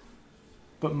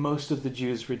 But most of the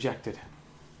Jews rejected him.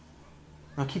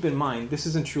 Now keep in mind, this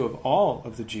isn't true of all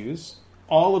of the Jews.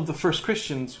 All of the first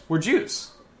Christians were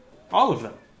Jews. All of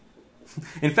them.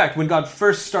 In fact, when God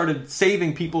first started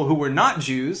saving people who were not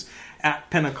Jews at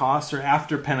Pentecost or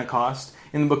after Pentecost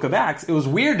in the book of Acts, it was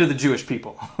weird to the Jewish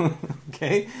people.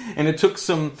 Okay? And it took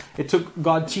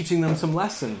God teaching them some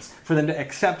lessons for them to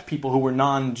accept people who were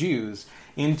non-Jews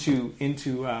into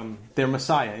their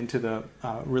Messiah, into the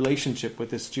relationship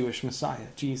with this Jewish Messiah,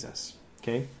 Jesus.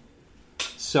 Okay?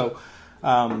 So,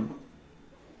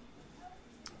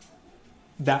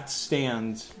 that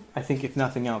stands, I think if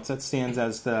nothing else, that stands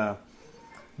as the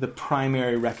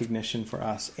primary recognition for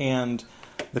us. And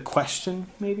the question,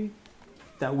 maybe,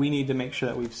 that we need to make sure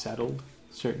that we've settled,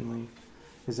 certainly,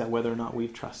 is that whether or not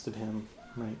we've trusted him,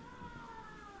 right?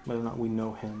 Whether or not we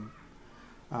know him.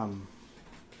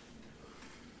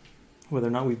 Whether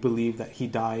or not we believe that he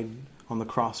died on the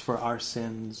cross for our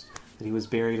sins, that he was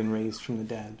buried and raised from the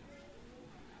dead.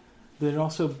 But it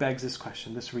also begs this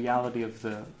question, this reality of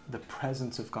the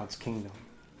presence of God's kingdom.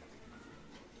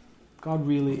 God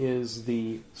really is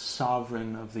the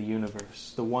sovereign of the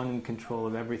universe, the one in control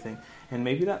of everything. And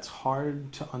maybe that's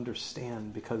hard to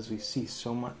understand because we see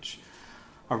so much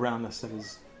around us that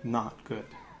is not good.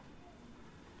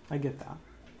 I get that.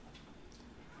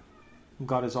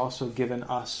 God has also given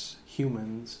us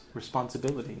humans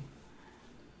responsibility.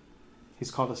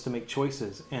 He's called us to make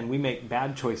choices, and we make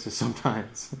bad choices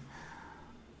sometimes.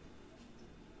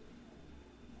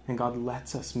 And God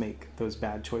lets us make those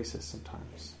bad choices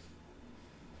sometimes.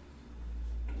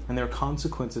 And there are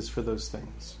consequences for those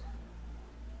things.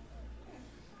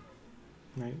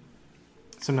 Right?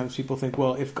 Sometimes people think,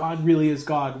 well, if God really is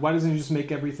God, why doesn't he just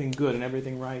make everything good and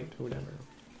everything right or whatever?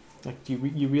 Like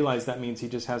you realize that means he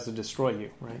just has to destroy you,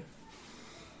 right?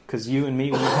 Because you and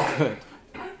me, we're not good.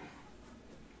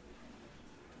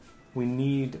 We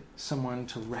need someone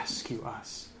to rescue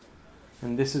us.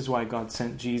 And this is why God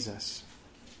sent Jesus.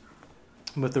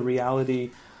 But the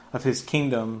reality of his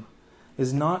kingdom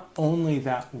is not only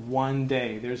that one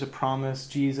day. There's a promise.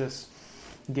 Jesus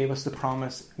gave us the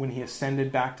promise when he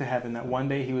ascended back to heaven that one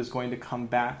day he was going to come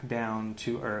back down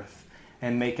to earth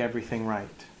and make everything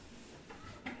right.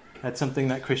 That's something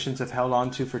that Christians have held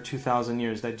on to for 2,000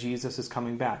 years, that Jesus is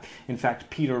coming back. In fact,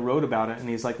 Peter wrote about it, and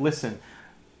he's like, listen,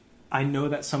 I know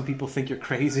that some people think you're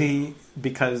crazy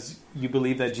because you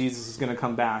believe that Jesus is going to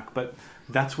come back, but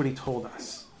that's what he told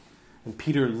us. And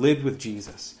Peter lived with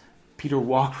Jesus. Peter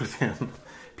walked with him.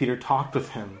 Peter talked with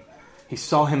him. He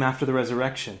saw him after the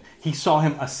resurrection. He saw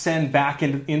him ascend back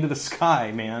into the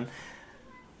sky, man.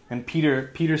 And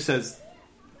Peter says,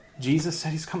 Jesus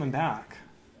said he's coming back.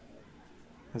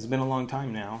 It's been a long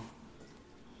time now.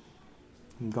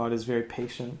 And God is very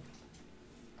patient.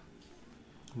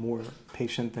 More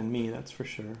patient than me, that's for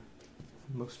sure.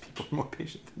 Most people are more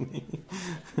patient than me.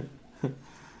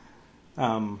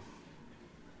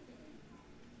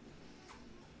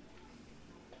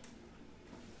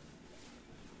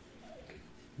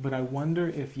 But I wonder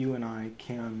if you and I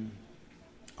can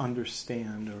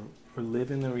understand or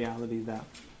live in the reality that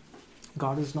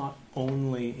God is not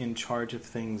only in charge of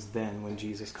things then when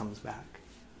Jesus comes back,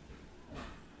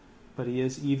 but he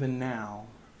is even now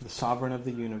the sovereign of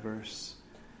the universe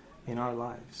in our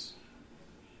lives.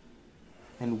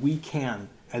 And we can,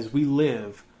 as we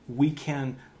live, we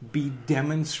can be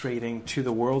demonstrating to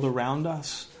the world around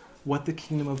us what the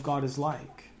kingdom of God is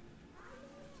like.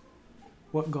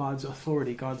 What God's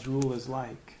authority, God's rule is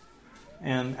like.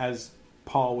 And as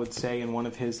Paul would say in one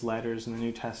of his letters in the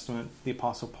New Testament, the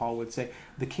Apostle Paul would say,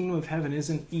 the kingdom of heaven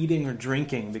isn't eating or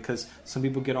drinking, because some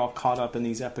people get all caught up in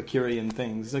these Epicurean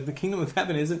things. It's like the kingdom of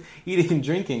heaven isn't eating and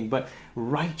drinking, but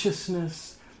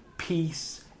righteousness,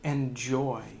 peace, and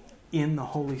joy in the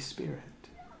Holy Spirit.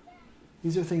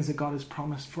 These are things that God has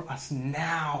promised for us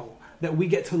now, that we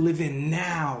get to live in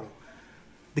now.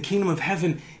 The kingdom of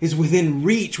heaven is within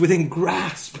reach, within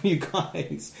grasp, you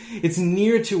guys. It's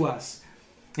near to us.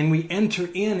 And we enter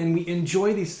in and we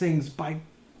enjoy these things by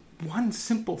one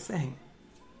simple thing.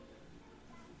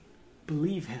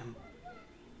 Believe him.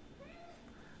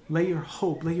 Lay your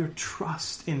hope, lay your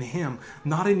trust in him,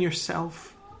 not in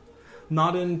yourself,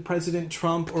 not in President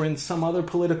Trump or in some other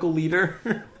political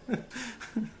leader.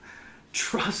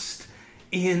 Trust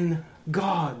in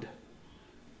God.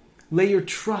 Lay your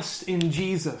trust in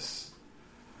Jesus.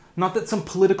 Not that some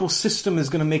political system is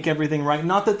going to make everything right.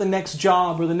 Not that the next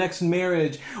job or the next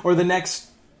marriage or the next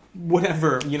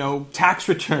whatever, tax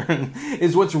return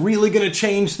is what's really going to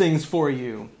change things for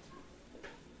you.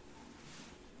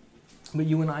 But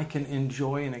you and I can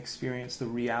enjoy and experience the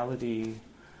reality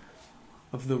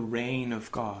of the reign of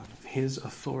God, of his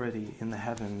authority in the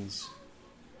heavens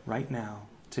right now,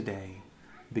 today,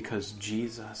 because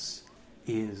Jesus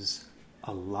is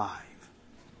alive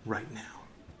right now.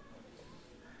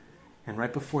 And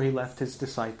right before he left his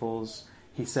disciples,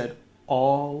 he said,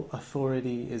 all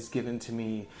authority is given to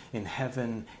me in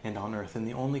heaven and on earth. And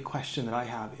the only question that I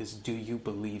have is, do you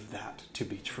believe that to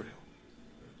be true?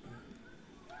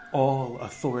 All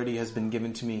authority has been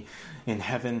given to me in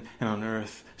heaven and on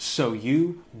earth. So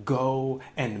you go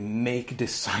and make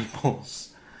disciples,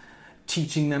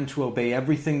 teaching them to obey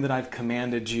everything that I've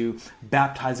commanded you,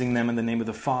 baptizing them in the name of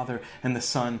the Father and the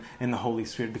Son and the Holy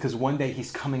Spirit. Because one day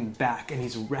he's coming back and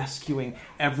he's rescuing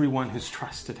everyone who's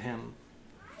trusted him.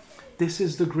 This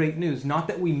is the great news. Not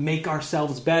that we make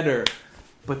ourselves better,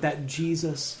 but that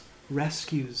Jesus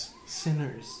rescues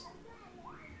sinners.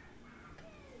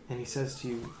 And he says to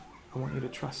you, I want you to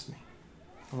trust me.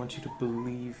 I want you to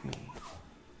believe me.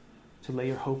 To lay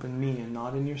your hope in me and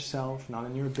not in yourself, not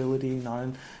in your ability, not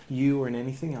in you or in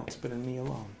anything else, but in me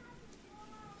alone.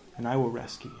 And I will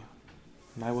rescue you.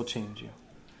 And I will change you.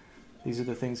 These are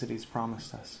the things that he's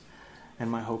promised us.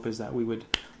 And my hope is that we would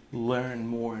learn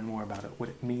more and more about it, what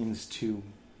it means to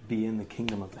be in the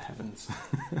kingdom of the heavens.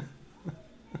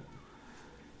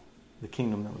 The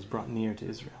kingdom that was brought near to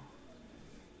Israel.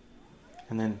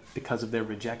 and then because of their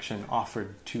rejection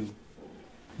offered to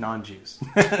non-Jews,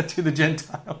 to the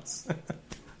Gentiles.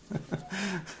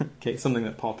 Okay, something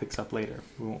that Paul picks up later.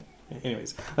 We won't.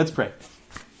 Anyways, let's pray.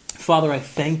 Father, I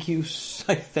thank you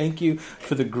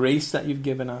for the grace that you've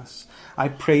given us. I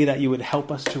pray that you would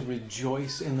help us to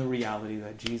rejoice in the reality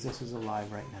that Jesus is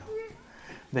alive right now.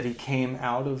 That he came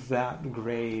out of that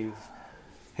grave,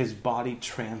 his body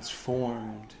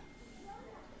transformed,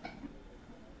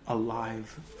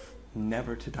 alive,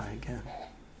 never to die again.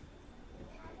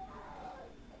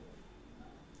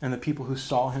 And the people who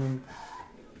saw him,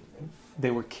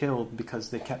 they were killed because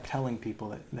they kept telling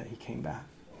people that he came back.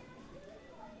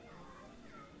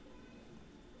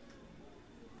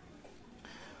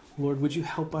 Lord, would you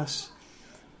help us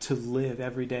to live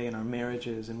every day in our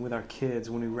marriages and with our kids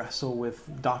when we wrestle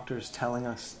with doctors telling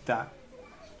us that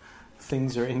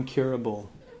things are incurable.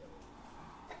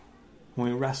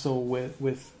 When we wrestle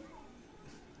with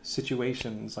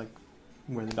situations like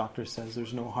where the doctor says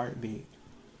there's no heartbeat.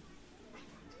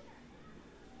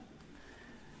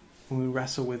 When we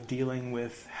wrestle with dealing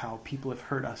with how people have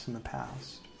hurt us in the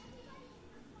past.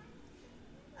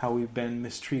 How we've been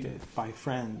mistreated by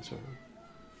friends or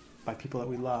by people that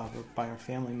we love or by our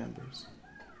family members.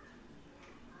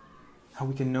 How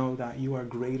we can know that you are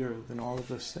greater than all of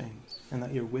those things and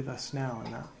that you're with us now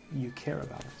and that you care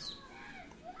about us.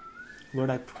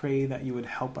 Lord, I pray that you would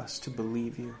help us to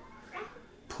believe you.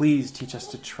 Please teach us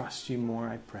to trust you more,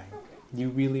 I pray. You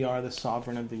really are the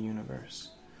sovereign of the universe.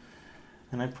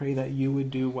 And I pray that you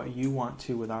would do what you want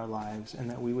to with our lives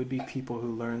and that we would be people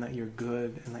who learn that you're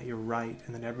good and that you're right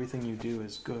and that everything you do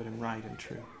is good and right and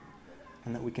true.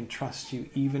 And that we can trust you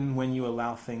even when you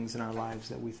allow things in our lives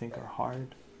that we think are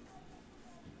hard.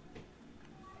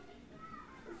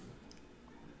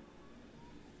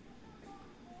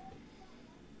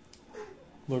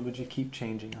 Lord, would you keep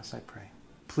changing us, I pray.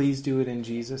 Please do it in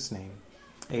Jesus' name.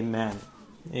 Amen.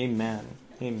 Amen.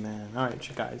 Amen. All right,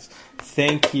 you guys.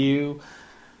 Thank you.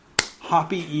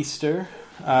 Happy Easter.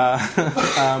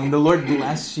 The Lord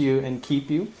bless you and keep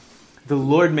you. The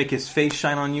Lord make his face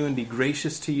shine on you and be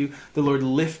gracious to you. The Lord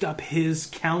lift up his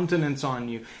countenance on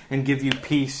you and give you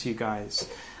peace, you guys.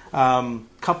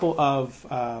 Couple of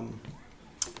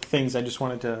things I just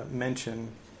wanted to mention.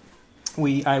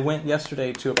 I went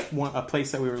yesterday to a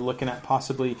place that we were looking at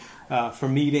possibly for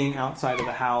meeting outside of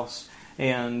the house.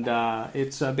 And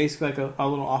it's basically like a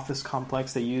little office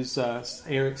complex. They use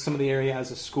some of the area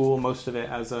as a school, most of it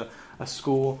as a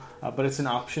school. But it's an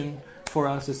option for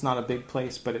us. It's not a big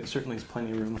place, but it certainly is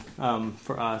plenty of room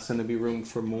for us. And there'll be room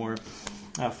for more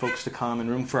folks to come and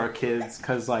room for our kids.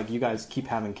 Because like you guys keep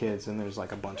having kids and there's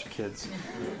like a bunch of kids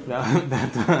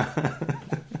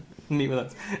that meet with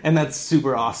us. And that's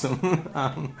super awesome.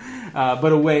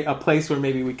 But a place where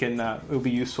maybe we can, it will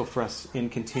be useful for us in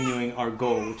continuing our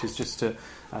goal, which is just to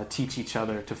teach each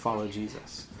other to follow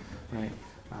Jesus, right?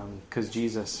 Because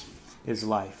Jesus is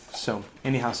life. So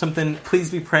anyhow, please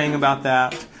be praying about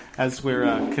that as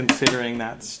we're considering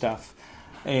that stuff.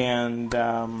 And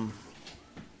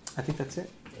I think that's it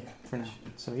for now.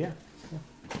 So yeah.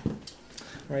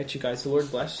 All right, you guys, the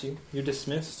Lord bless you. You're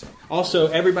dismissed. Also,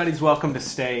 everybody's welcome to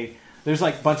stay. There's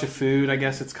like a bunch of food, I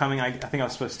guess it's coming. I think I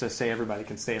was supposed to say everybody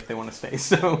can stay if they want to stay.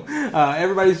 So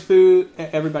everybody's food,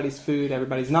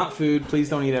 everybody's not food. Please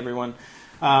don't eat everyone.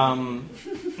 Are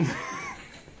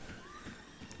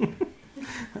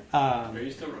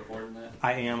you still recording that?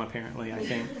 I am, apparently, I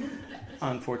think,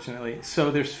 unfortunately.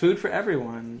 So there's food for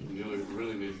everyone. You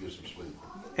really need to get some sleep.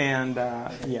 And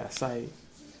yes, I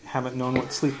haven't known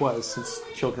what sleep was since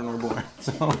children were born.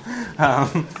 So,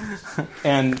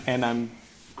 and I'm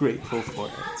grateful for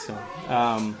it. So,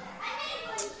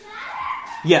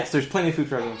 yes, there's plenty of food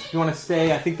for everyone. So if you want to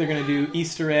stay, I think they're going to do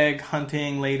Easter egg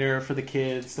hunting later for the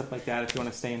kids, stuff like that. If you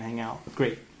want to stay and hang out,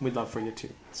 great. We'd love for you too.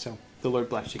 So the Lord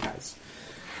bless you guys.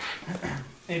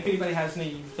 And if anybody has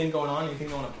anything going on, anything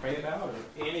they want to pray about, or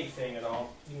anything at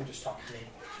all, you can just talk to me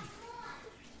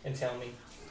and tell me.